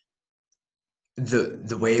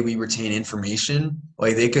the way we retain information.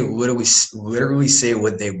 Like they could literally say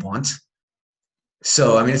what they want.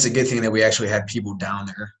 So I mean, it's a good thing that we actually had people down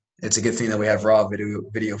there. It's a good thing that we have raw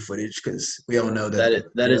video footage because we all know that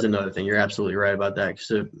is another thing. You're absolutely right about that.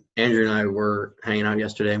 So Andrew and I were hanging out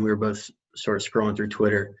yesterday, and we were both sort of scrolling through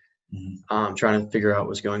Twitter, trying to figure out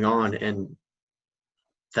what's going on, and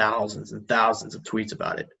thousands and thousands of tweets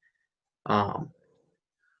about it.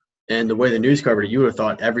 And the way the news covered it, you would have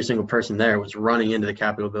thought every single person there was running into the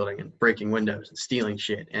Capitol building and breaking windows and stealing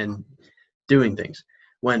shit and doing things,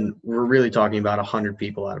 when we're really talking about 100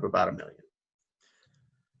 people out of about 1 million.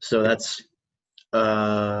 So that's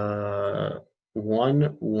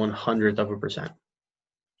 1/100%.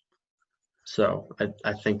 So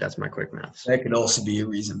I think that's my quick math. That could also be a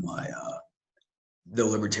reason why the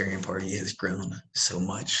Libertarian Party has grown so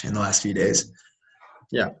much in the last few days.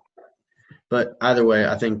 Yeah. But either way,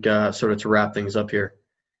 I think sort of to wrap things up here,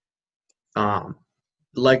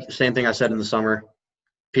 like same thing I said in the summer,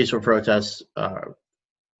 peaceful protests,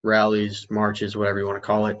 rallies, marches, whatever you want to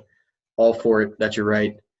call it, all for it. That's your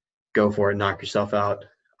right. Go for it. Knock yourself out.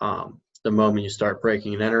 The moment you start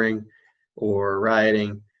breaking and entering or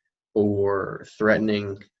rioting or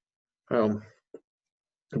threatening, that's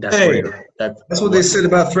what they said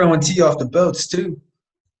about throwing tea off the boats too.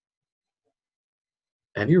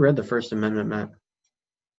 Have you read the First Amendment, Matt?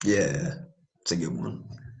 Yeah, it's a good one.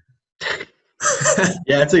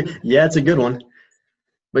 it's a good one.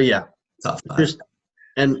 But yeah, tough time.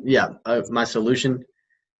 My solution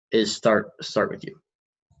is start with you.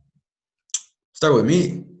 Start with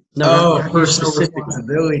me. No, personal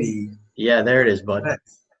responsibility. Yeah, there it is, bud.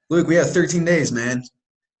 Look, we have 13 days, man.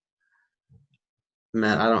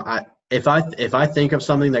 Man, if I think of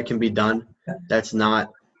something that can be done, that's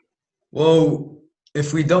not. Well,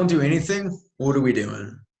 if we don't do anything, what are we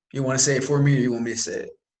doing? You want to say it for me, or you want me to say it?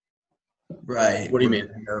 Right. What do you mean?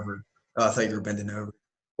 Over. Oh, I thought you were bending over.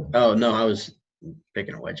 Oh no, I was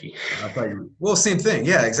picking a wedgie. I thought you were. Well, same thing.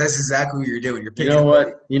 Yeah, that's exactly what you're doing. You're picking.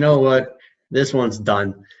 You know what? This one's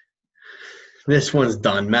done.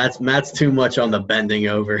 Matt's too much on the bending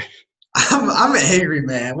over. I'm an angry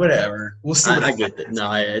man. Whatever. We'll see. I get that.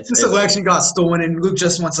 No, this election got stolen, and Luke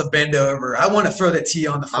just wants to bend over. I want to throw that tea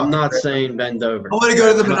on the. I'm not saying bend over. I want to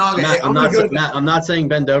go to the monogamy. I'm not saying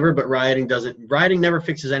bend over, but rioting never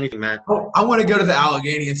fixes anything, Matt. I want to go to the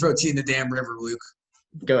Allegheny and throw tea in the damn river, Luke.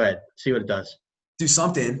 Go ahead. See what it does. Do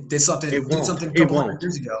something. Did something. It did something a couple hundred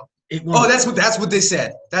years ago. Oh, that's what they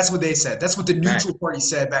said. That's what they said. That's what the neutral party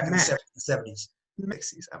said back in the 70s.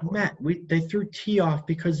 Matt, they threw tea off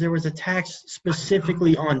because there was a tax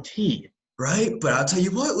specifically on tea. Right, but I'll tell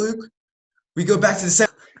you what, Luke. We go back to the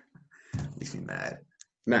 70s. Makes me mad.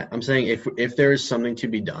 Matt, I'm saying if there is something to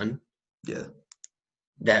be done,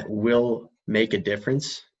 that will make a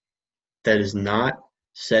difference, that is not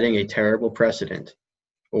setting a terrible precedent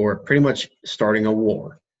or pretty much starting a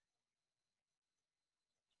war,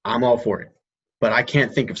 I'm all for it. But I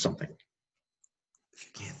can't think of something. If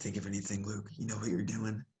you can't think of anything, Luke, you know what you're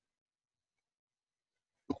doing.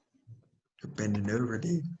 You're bending over,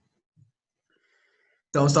 dude.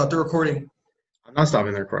 Don't stop the recording. I'm not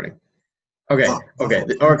stopping the recording. Okay.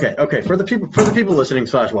 For the people listening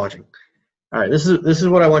 / watching. All right, this is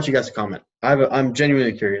what I want you guys to comment. I'm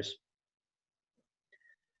genuinely curious.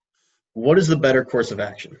 What is the better course of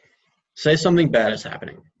action? Say something bad is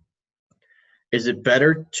happening. Is it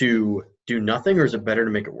better to do nothing, or is it better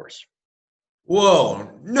to make it worse? Whoa,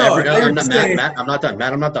 no. Matt, I'm not done.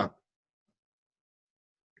 Matt, I'm not done.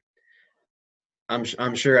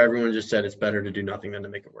 I'm sure everyone just said it's better to do nothing than to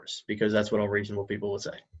make it worse, because that's what all reasonable people would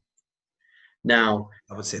say. Now,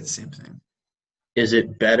 I would say the same thing. is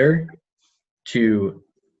it better to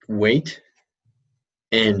wait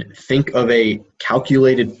and think of a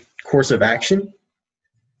calculated course of action,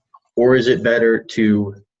 or is it better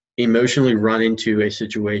to emotionally run into a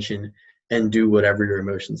situation and do whatever your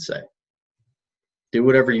emotions say? Do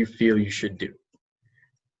whatever you feel you should do.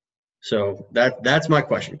 So that's my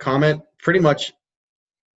question. Comment pretty much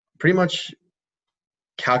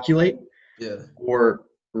calculate Yeah. or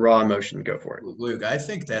raw emotion, go for it. Luke, I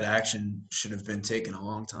think that action should have been taken a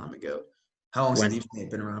long time ago. How long's the When? deep state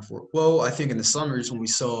been around for? Well, I think in the summers when we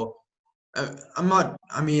saw, I'm not.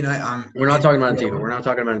 I mean, I'm. We're not talking about Antifa. We're not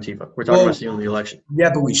talking about Antifa. We're talking Well, about stealing the election. yeah,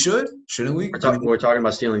 but we shouldn't we? I mean, We're talking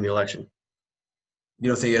about stealing the election. you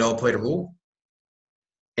don't think it all played a role?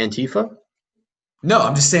 Antifa? No,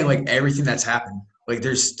 I'm just saying like everything that's happened. Like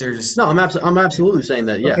there's No, I'm absolutely saying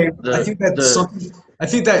that. Yeah, okay. I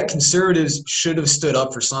think that conservatives should have stood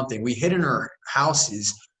up for something. We hid in our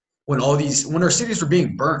houses when when our cities were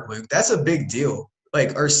being burnt, Luke. That's a big deal.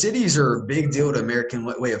 Like our cities are a big deal to American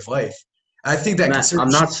way of life. I think that Matt,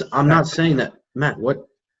 I'm not saying that, Matt. What?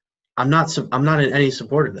 I'm not in any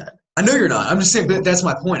support of that. I know you're not. I'm just saying, but that's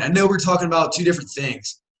my point. I know we're talking about two different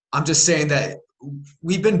things. I'm just saying that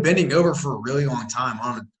we've been bending over for a really long time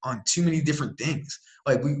on too many different things.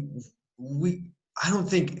 Like we I don't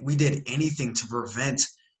think we did anything to prevent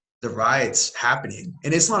the riots happening.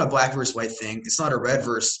 And it's not a black versus white thing. It's not a red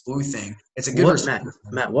versus blue thing. It's a good versus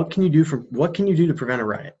Matt, what can you do to prevent a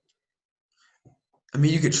riot? I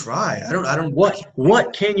mean, you could try.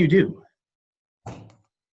 What can you do?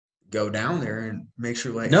 Go down there and make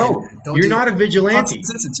sure, like, no, hey, you're not a vigilante.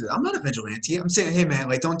 I'm not a vigilante. I'm saying, hey man,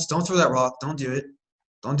 like don't throw that rock. Don't do it.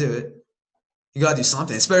 Don't do it. You gotta do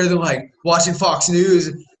something. It's better than like watching Fox News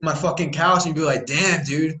on my fucking couch and be like, damn,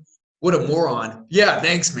 dude, what a moron. Yeah,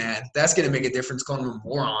 thanks, man. That's gonna make a difference calling him a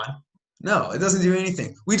moron. No, it doesn't do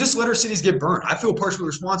anything. We just let our cities get burned. I feel partially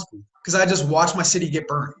responsible because I just watched my city get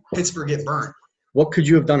burned, Pittsburgh get burned. What could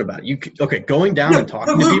you have done about it? Going down and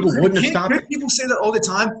talking to people wouldn't have stopped it. People say that all the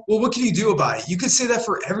time. Well, what can you do about it? You could say that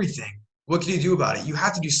for everything. What can you do about it? You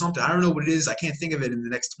have to do something. I don't know what it is. I can't think of it in the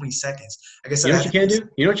next 20 seconds. I guess you know what you can do?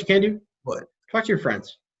 You know what you can do? What? Talk to your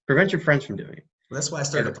friends. Prevent your friends from doing it. Well, that's why I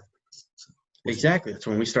started. Exactly. That's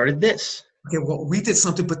when we started this. Okay, well, we did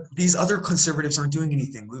something, but these other conservatives aren't doing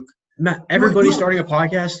anything, Luke. Matt, everybody's starting a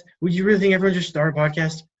podcast. Would you really think everyone just start a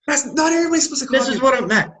podcast? That's not everybody's supposed to. This is what I'm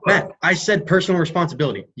Matt. I said personal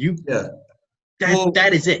responsibility. That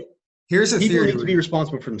is it. Here's a theory. People need to be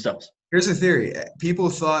responsible for themselves. Here's a theory. People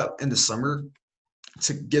thought in the summer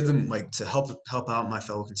to give them to help out my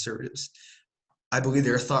fellow conservatives. I believe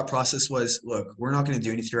their thought process was, look, we're not going to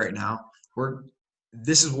do anything right now.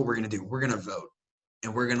 This is what we're going to do. We're going to vote,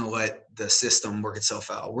 and we're going to let the system work itself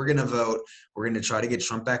out. We're going to vote. We're going to try to get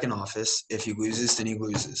Trump back in office. If he loses, then he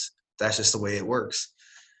loses. That's just the way it works.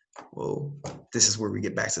 Well, this is where we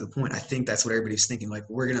get back to the point. I think that's what everybody's thinking. Like,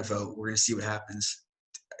 we're going to vote. We're going to see what happens.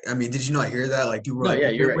 I mean, did you not hear that? Like, you were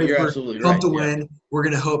you're absolutely right. Trump to win. We're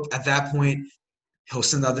going to hope at that point he'll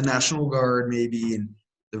send out the National Guard maybe, and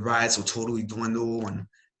the riots will totally dwindle. And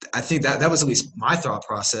I think that was at least my thought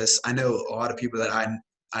process. I know a lot of people that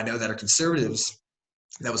I know that are conservatives.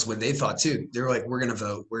 That was what they thought too. They were like, we're going to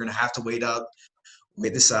vote. We're going to have to wait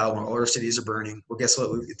this out when all our cities are burning. Well, guess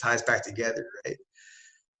what? It ties back together, right?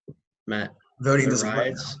 Matt, voting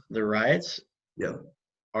the riots yeah.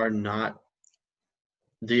 are not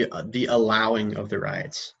the allowing of the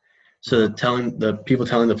riots. So the people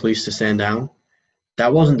telling the police to stand down,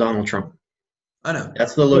 that wasn't Donald Trump. I know.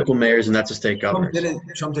 That's the local mayors and that's the state governors.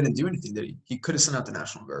 Trump didn't do anything, did he? He could have sent out the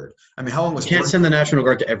National Guard. I mean, how long was You can't send the National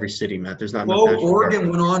Guard to every city, Matt. There's not enough National Oregon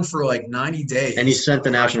Guard. went on for like 90 days. And he sent the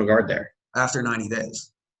National Guard there. After 90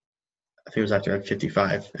 days. I think it was after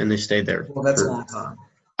 55, and they stayed there. Well, that's a long time.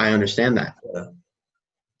 I understand that. Yeah.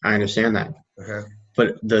 I understand that. Okay.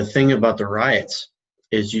 But the thing about the riots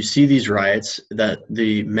is you see these riots that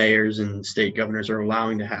the mayors and state governors are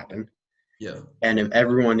allowing to happen. Yeah. And if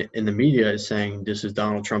everyone in the media is saying this is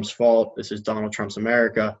Donald Trump's fault, this is Donald Trump's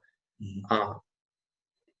America,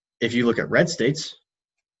 if you look at red states,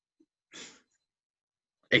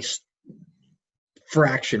 it's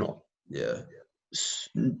fractional. Yeah.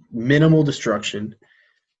 Minimal destruction,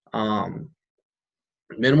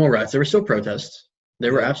 minimal riots. There were still protests.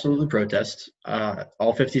 There were absolutely protests.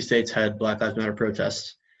 All 50 states had Black Lives Matter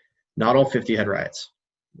protests. Not all 50 had riots.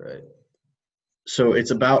 Right. So it's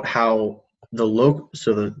about how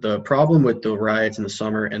the problem with the riots in the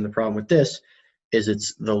summer and the problem with this is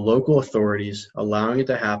it's the local authorities allowing it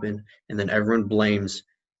to happen, and then everyone blames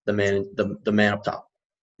the man up top.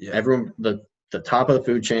 Yeah. Everyone, the top of the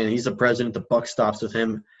food chain, he's the president, the buck stops with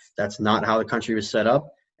him. That's not how the country was set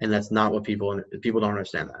up, and that's not what people don't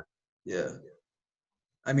understand that. Yeah.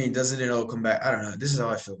 I mean, doesn't it all come back? I don't know. This is how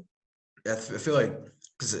I feel. I feel like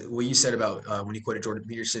because what you said about when you quoted Jordan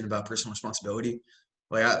Peterson about personal responsibility,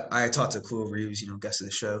 like I talked to Clue Reeves, guest of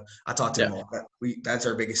the show. I talked to him all that. That's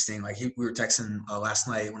our biggest thing. Like we were texting last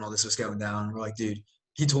night when all this was going down. We're like, dude,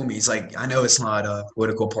 he told me, he's like, I know it's not a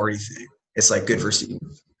political party thing. It's like good for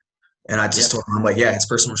students. And I just told him, I'm like, yeah, it's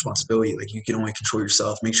personal responsibility. Like you can only control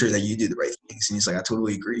yourself. Make sure that you do the right things. And he's like, I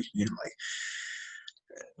totally agree. Like,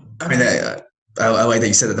 I mean, I like that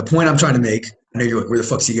you said that. The point I'm trying to make, I know you're like, where the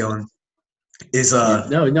fuck's he going? Is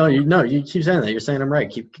no, you keep saying that. You're saying I'm right.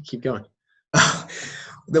 Keep going.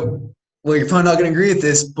 Well, you're probably not going to agree with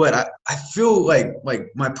this, but I feel like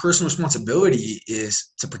my personal responsibility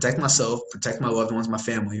is to protect myself, protect my loved ones, my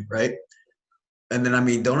family, right? And then, I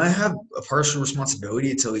mean, don't I have a personal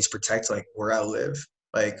responsibility to at least protect like where I live?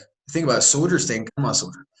 Like, think about it, soldiers think, I'm not a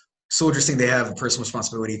soldier. Soldiers think they have a personal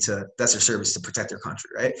responsibility that's their service, to protect their country,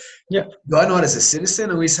 right? Yeah. Do I not, as a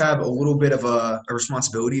citizen, at least have a little bit of a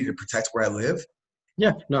responsibility to protect where I live?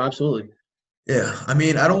 Yeah, no, absolutely. Yeah. I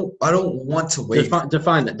mean, I don't want to wait.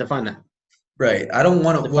 Define that. Right. I don't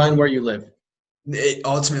want to define where you live. It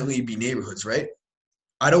ultimately be neighborhoods, right?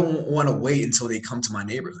 I don't want to wait until they come to my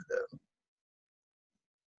neighborhood, though.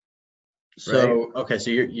 So, right? Okay, so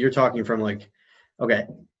you're talking from like, okay,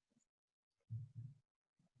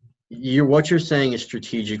 what you're saying is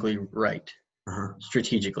strategically right.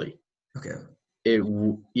 Strategically. Okay.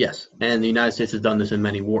 Yes, and the United States has done this in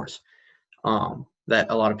many wars, that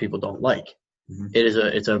a lot of people don't like. Mm-hmm.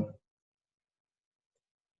 It's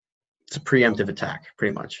a preemptive attack,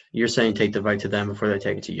 pretty much. You're saying take the fight to them before they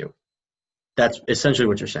take it to you. That's essentially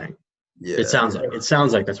what you're saying. Yeah. It sounds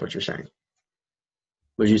like that's what you're saying.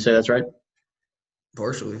 Would you say that's right?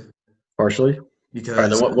 Partially. Because all right,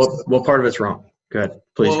 then what part of it's wrong? Go ahead.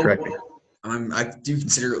 Please correct me. I do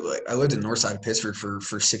consider, like, I lived in the north side of Pittsburgh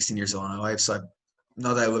for 16 years of my life, so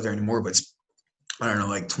not that I live there anymore, but it's, I don't know,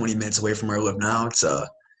 like 20 minutes away from where I live now. It's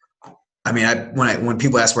I mean, when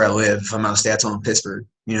people ask where I live, if I'm out of state, I tell them Pittsburgh,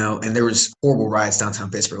 and there was horrible riots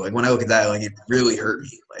downtown Pittsburgh. Like when I look at that, like it really hurt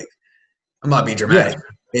me. Like I'm not being dramatic.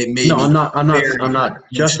 Yeah. I'm not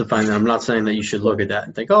justifying that. I'm not saying that you should look at that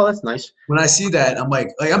and think, oh, that's nice. When I see that, I'm like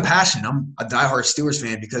I'm passionate. I'm a diehard Steelers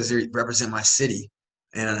fan because they represent my city.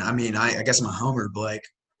 And I mean, I guess I'm a homer, but like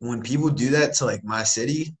when people do that to like my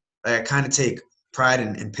city, like, I kind of take pride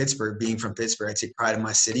in Pittsburgh. Being from Pittsburgh, I take pride in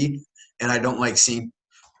my city, and I don't like seeing.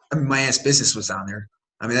 I mean, my aunt's business was down there.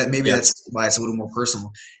 I mean, that's why it's a little more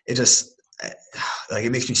personal. It just like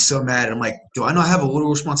it makes me so mad. I'm like, do I not have a little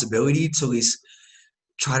responsibility to at least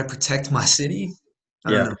try to protect my city?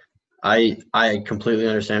 I don't know. I completely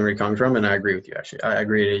understand where you're coming from, and I agree with you. Actually, I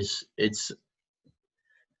agree. It's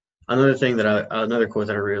another thing another quote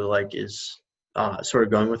that I really like is sort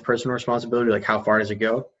of going with personal responsibility. Like, how far does it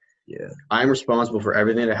go? Yeah, I'm responsible for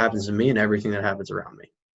everything that happens to me and everything that happens around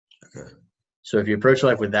me. Okay. So if you approach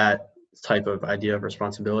life with that type of idea of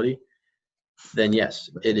responsibility, then yes,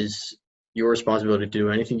 it is your responsibility to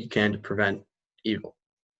do anything you can to prevent evil.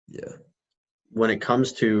 Yeah. When it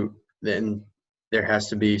comes to, then there has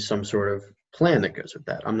to be some sort of plan that goes with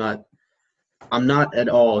that. I'm not at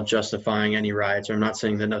all justifying any riots, or I'm not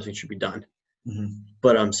saying that nothing should be done. Mm-hmm.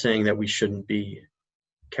 But I'm saying that we shouldn't be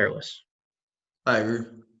careless. I agree.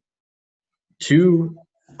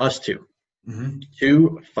 Us two.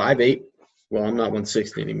 Mm-hmm. 5'8". Well, I'm not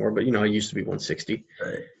 160 anymore, but I used to be 160.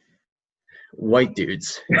 Right. White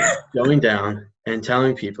dudes going down and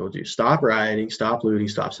telling people to stop rioting, stop looting,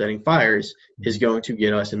 stop setting fires is going to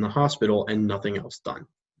get us in the hospital and nothing else done.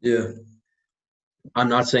 Yeah. I'm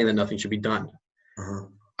not saying that nothing should be done. Uh-huh.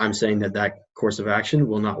 I'm saying that course of action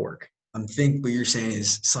will not work. I think what you're saying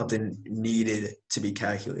is something needed to be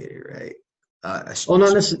calculated, right? Not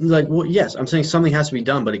necessarily. Yes, I'm saying something has to be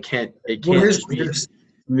done, but it can't just be.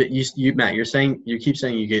 Matt, you keep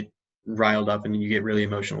saying you get riled up and you get really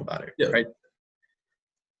emotional about it, right?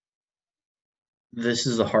 This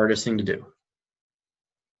is the hardest thing to do.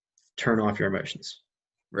 Turn off your emotions.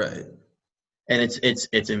 Right. And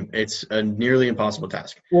it's a nearly impossible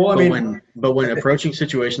task. Well, when approaching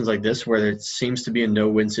situations like this, where it seems to be a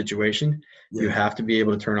no-win situation, you have to be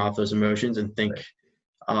able to turn off those emotions and think,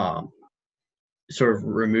 sort of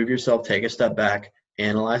remove yourself, take a step back,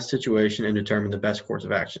 analyze the situation, and determine the best course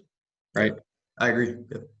of action. Right? I agree.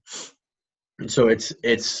 Yep. And so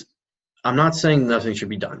I'm not saying nothing should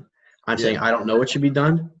be done. I'm saying I don't know what should be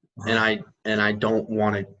done, and I don't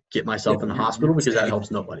want to get myself in the hospital because that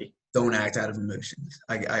helps nobody. Don't act out of emotions.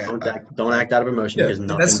 Don't act out of emotion because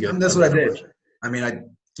nothing good. That's what I did. I mean,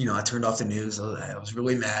 I turned off the news. I was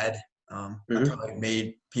really mad. I probably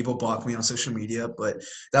made people block me on social media, but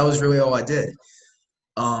that was really all I did.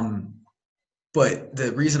 But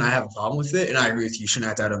the reason I have a problem with it, and I agree with you,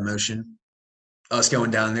 shouldn't act out of emotion. Us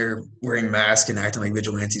going down there wearing masks and acting like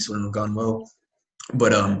vigilantes wouldn't have gone well.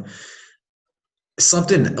 But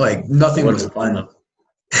something like nothing was done.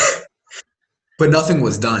 But nothing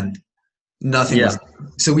was done. Nothing was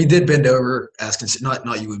done. So we did bend over as not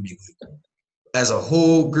you and me. As a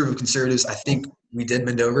whole group of conservatives, I think we did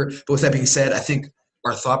bend over. But with that being said, I think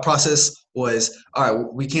our thought process was, all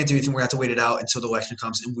right, we can't do anything. We're gonna have to wait it out until the election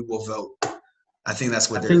comes, and we will vote. I think that's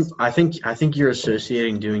what I think you're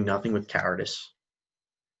associating doing nothing with cowardice.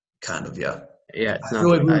 Kind of, yeah. Yeah, I feel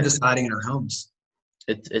like we were just hiding in our homes.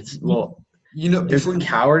 It's there's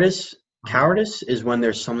cowardice. Cowardice is when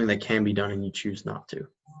there's something that can be done and you choose not to.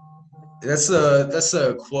 That's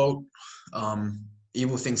a quote.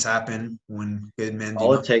 Evil things happen when good men do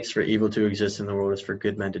all it takes for evil to exist in the world is for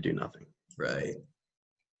good men to do nothing. Right.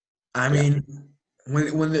 I mean,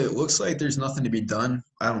 when it looks like there's nothing to be done,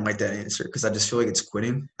 I don't like that answer because I just feel like it's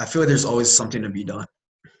quitting. I feel like there's always something to be done.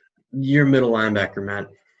 You're middle linebacker, Matt.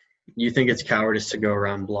 You think it's cowardice to go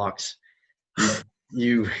around blocks.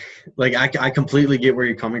 You like I completely get where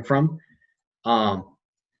you're coming from. But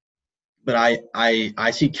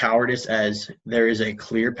I see cowardice as there is a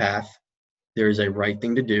clear path, there is a right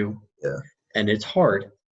thing to do, and it's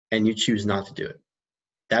hard, and you choose not to do it.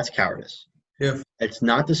 That's cowardice. Yeah. It's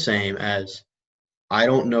not the same as I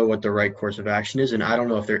don't know what the right course of action is, and I don't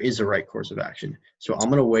know if there is a right course of action. So I'm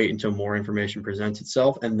going to wait until more information presents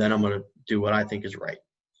itself, and then I'm going to do what I think is right.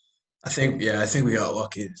 I think we got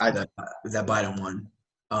lucky that Biden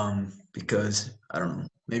won, because I don't know,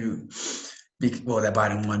 that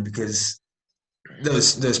Biden won because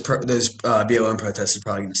those BLM protests are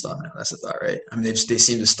probably going to stop now. That's the thought, right? I mean, they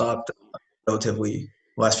seem to stop relatively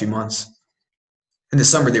last few months. In the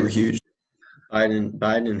summer, they were huge.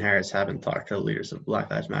 Biden and Harris haven't talked to the leaders of Black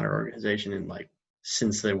Lives Matter organization in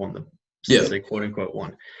since they won they quote unquote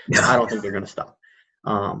won. Yeah. I don't think they're going to stop.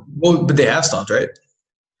 But they have stopped, right?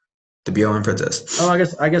 The BLM protests. Oh,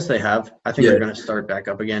 I guess they have. I think they're going to start back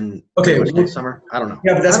up again. Okay, next summer. I don't know.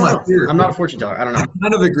 Yeah, but that's my fear. I'm not a fortune teller. I don't know. I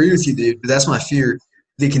kind of agree with you, dude. But that's my fear.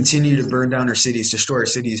 They continue to burn down our cities, destroy our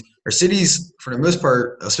cities. Our cities, for the most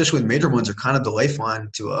part, especially the major ones, are kind of the lifeline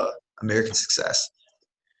to American success.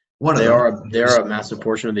 They are a massive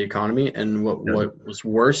portion of the economy, and what was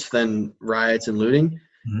worse than riots and looting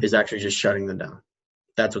is actually just shutting them down.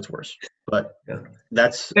 That's what's worse. But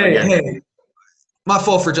that's hey. My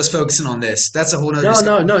fault for just focusing on this. That's a whole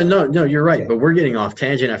nother No, you're right. But we're getting off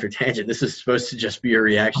tangent after tangent. This is supposed to just be a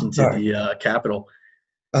reaction to the Capitol.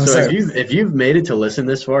 So if you've made it to listen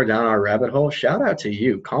this far down our rabbit hole, shout out to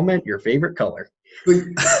you. Comment your favorite color.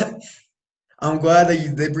 I'm glad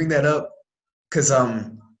that they bring that up because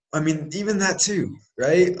I mean, even that too,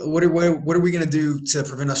 right? What are we gonna do to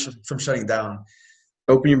prevent us from shutting down?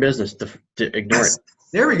 Open your business. To ignore it.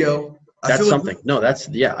 There we go. That's something.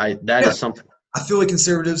 That is something. I feel like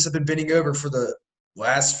conservatives have been bending over for the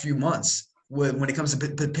last few months when it comes to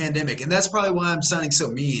the pandemic, and that's probably why I'm sounding so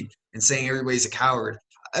mean and saying everybody's a coward.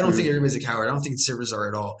 I don't think everybody's a coward. I don't think conservatives are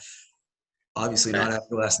at all. Obviously, Matt, not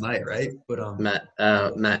after last night, right? But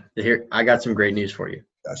Matt, here I got some great news for you.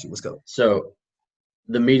 Gosh, let's go. So,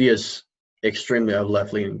 the media's extremely of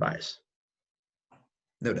left-leaning bias.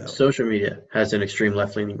 No doubt. Social media has an extreme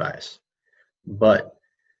left-leaning bias, but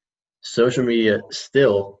social media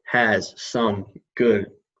still has some good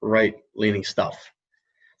right-leaning stuff.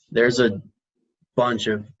 There's a bunch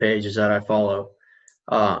of pages that I follow,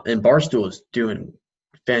 and Barstool is doing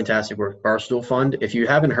fantastic work. Barstool Fund, if you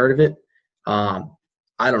haven't heard of it, I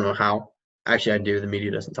don't know how. Actually, I do. The media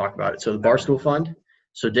doesn't talk about it. So the Barstool Fund,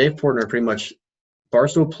 so Dave Portnoy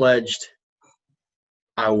Barstool pledged,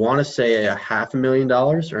 I want to say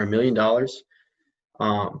 $500,000 or $1 million,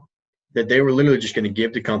 that they were literally just going to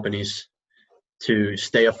give to companies to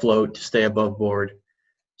stay afloat, to stay above board,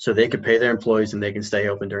 so they could pay their employees and they can stay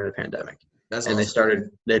open during the pandemic. That's and awesome.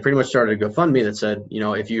 They pretty much started a GoFundMe that said,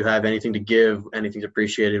 if you have anything to give, anything's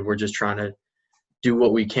appreciated, we're just trying to do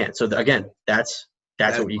what we can. So again, that's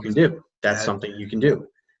what you can do. That's something you can do.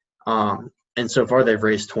 And so far they've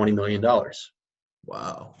raised $20 million.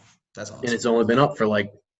 Wow. That's awesome. And it's only been up for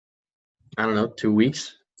 2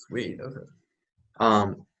 weeks. Sweet.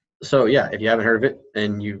 Okay. So yeah, if you haven't heard of it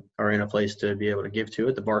and you are in a place to be able to give to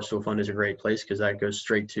it, the Barstool Fund is a great place because that goes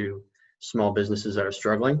straight to small businesses that are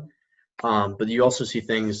struggling. But you also see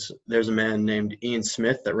things. There's a man named Ian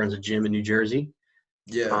Smith that runs a gym in New Jersey.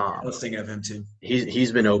 Yeah, I was thinking of him too.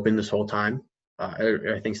 He's been open this whole time.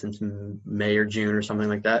 I think since May or June or something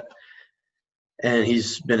like that. and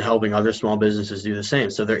he's been helping other small businesses do the same.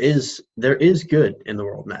 So there is good in the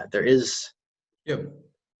world, Matt. There is Yeah.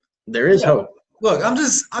 hope. Look,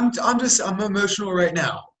 I'm emotional right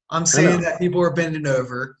now. I'm I know. saying that people are bending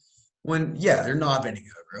over when, yeah, they're not bending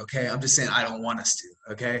over. Okay. I'm just saying I don't want us to.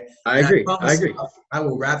 Okay. I And I agree. I promise agree. I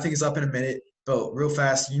will wrap things up in a minute, but real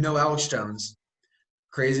fast, Alex Jones,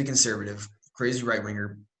 crazy conservative, crazy right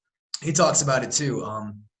winger. He talks about it too.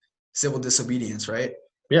 Civil disobedience, right?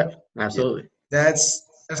 Yeah, Yeah. absolutely. That's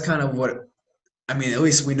kind of what I mean. At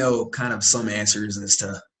least we know kind of some answers as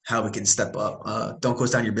to how we can step up. Don't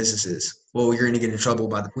close down your businesses. Well, you're going to get in trouble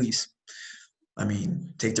by the police. I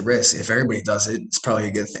mean, take the risk. If everybody does it, it's probably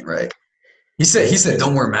a good thing, right? He said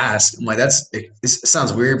don't wear a mask. I'm like, it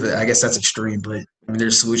sounds weird, but I guess that's extreme. But I mean,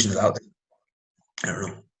 there's solutions out there. I don't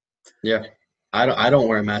know. Yeah. I don't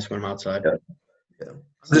wear a mask when I'm outside. Yeah. Yeah.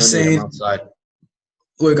 It's the only I'm outside.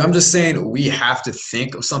 Look, I'm just saying we have to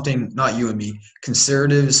think of something, not you and me,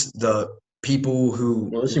 conservatives, the people who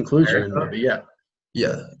Well, this includes you in there, but yeah.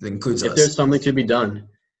 Yeah, it includes If us. there's something to be done,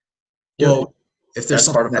 Well, if there's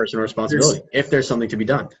that's part something of personal responsibility. If there's something to be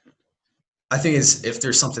done. I think it's if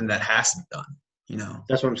there's something that has to be done,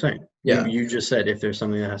 That's what I'm saying. Yeah. You just said if there's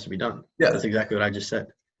something that has to be done. Yeah. That's exactly what I just said.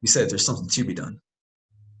 You said there's something to be done.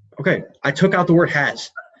 Okay. I took out the word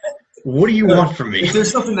has. What do you want from me? If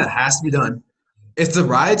there's something that has to be done, if the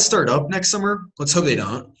riots start up next summer, let's hope they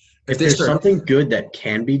don't. If there's something good that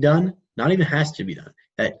can be done, not even has to be done,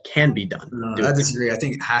 that can be done. I disagree. I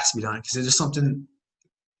think it has to be done because there's something.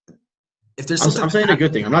 If there's something, I'm saying a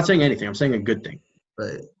good thing. I'm not saying anything. I'm saying a good thing.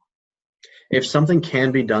 Right. If something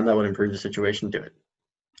can be done that would improve the situation, do it.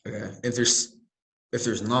 Okay. If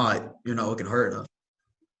there's not, you're not looking hard enough.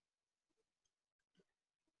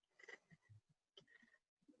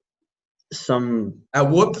 At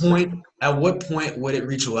what point would it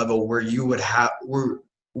reach a level where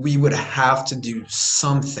we would have to do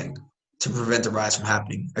something to prevent the riots from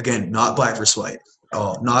happening? Again, not black versus white,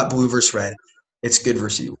 not blue versus red. It's good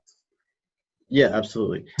versus evil. Yeah,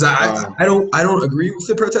 absolutely. I don't agree with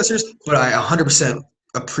the protesters, but I 100%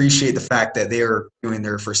 appreciate the fact that they are doing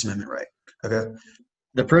their First Amendment right. Okay.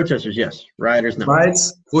 The protesters, yes. Rioters, no.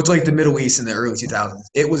 Riots looked like the Middle East in the early 2000s.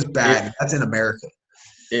 It was bad. That's in America.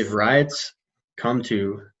 If riots come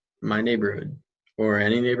to my neighborhood or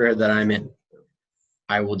any neighborhood that I'm in,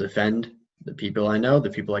 I will defend the people I know, the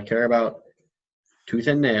people I care about, tooth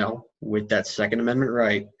and nail with that Second Amendment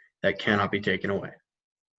right that cannot be taken away.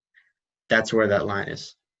 That's where that line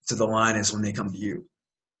is. So the line is when they come to you.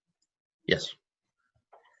 Yes.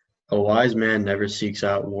 A wise man never seeks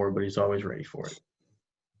out war, but he's always ready for it.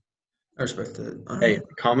 I respect that. Hey,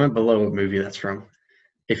 comment below what movie that's from,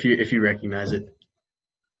 if you recognize it.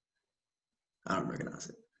 I don't recognize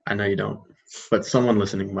it. I know you don't, but someone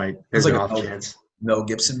listening might. There's an off chance. Mel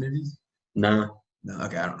Gibson movie? No. No,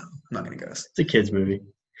 okay, I don't know. I'm not gonna guess. It's a kid's movie.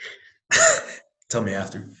 Tell me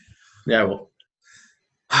after. Yeah, well.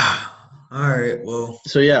 All right, well.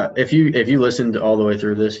 So yeah, if you listened all the way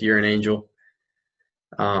through this, you're an angel.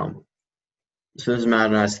 So this is Matt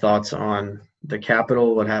and I's thoughts on the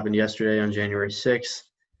Capitol, what happened yesterday on January 6th,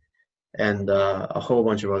 and a whole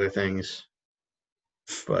bunch of other things.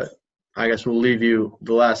 But I guess we'll leave you.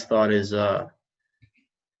 The last thought is all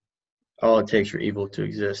it takes for evil to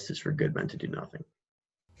exist is for good men to do nothing.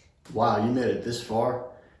 Wow, you made it this far?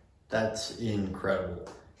 That's incredible.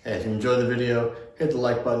 Hey, if you enjoyed the video, hit the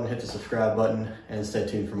like button, hit the subscribe button, and stay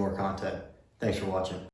tuned for more content. Thanks for watching.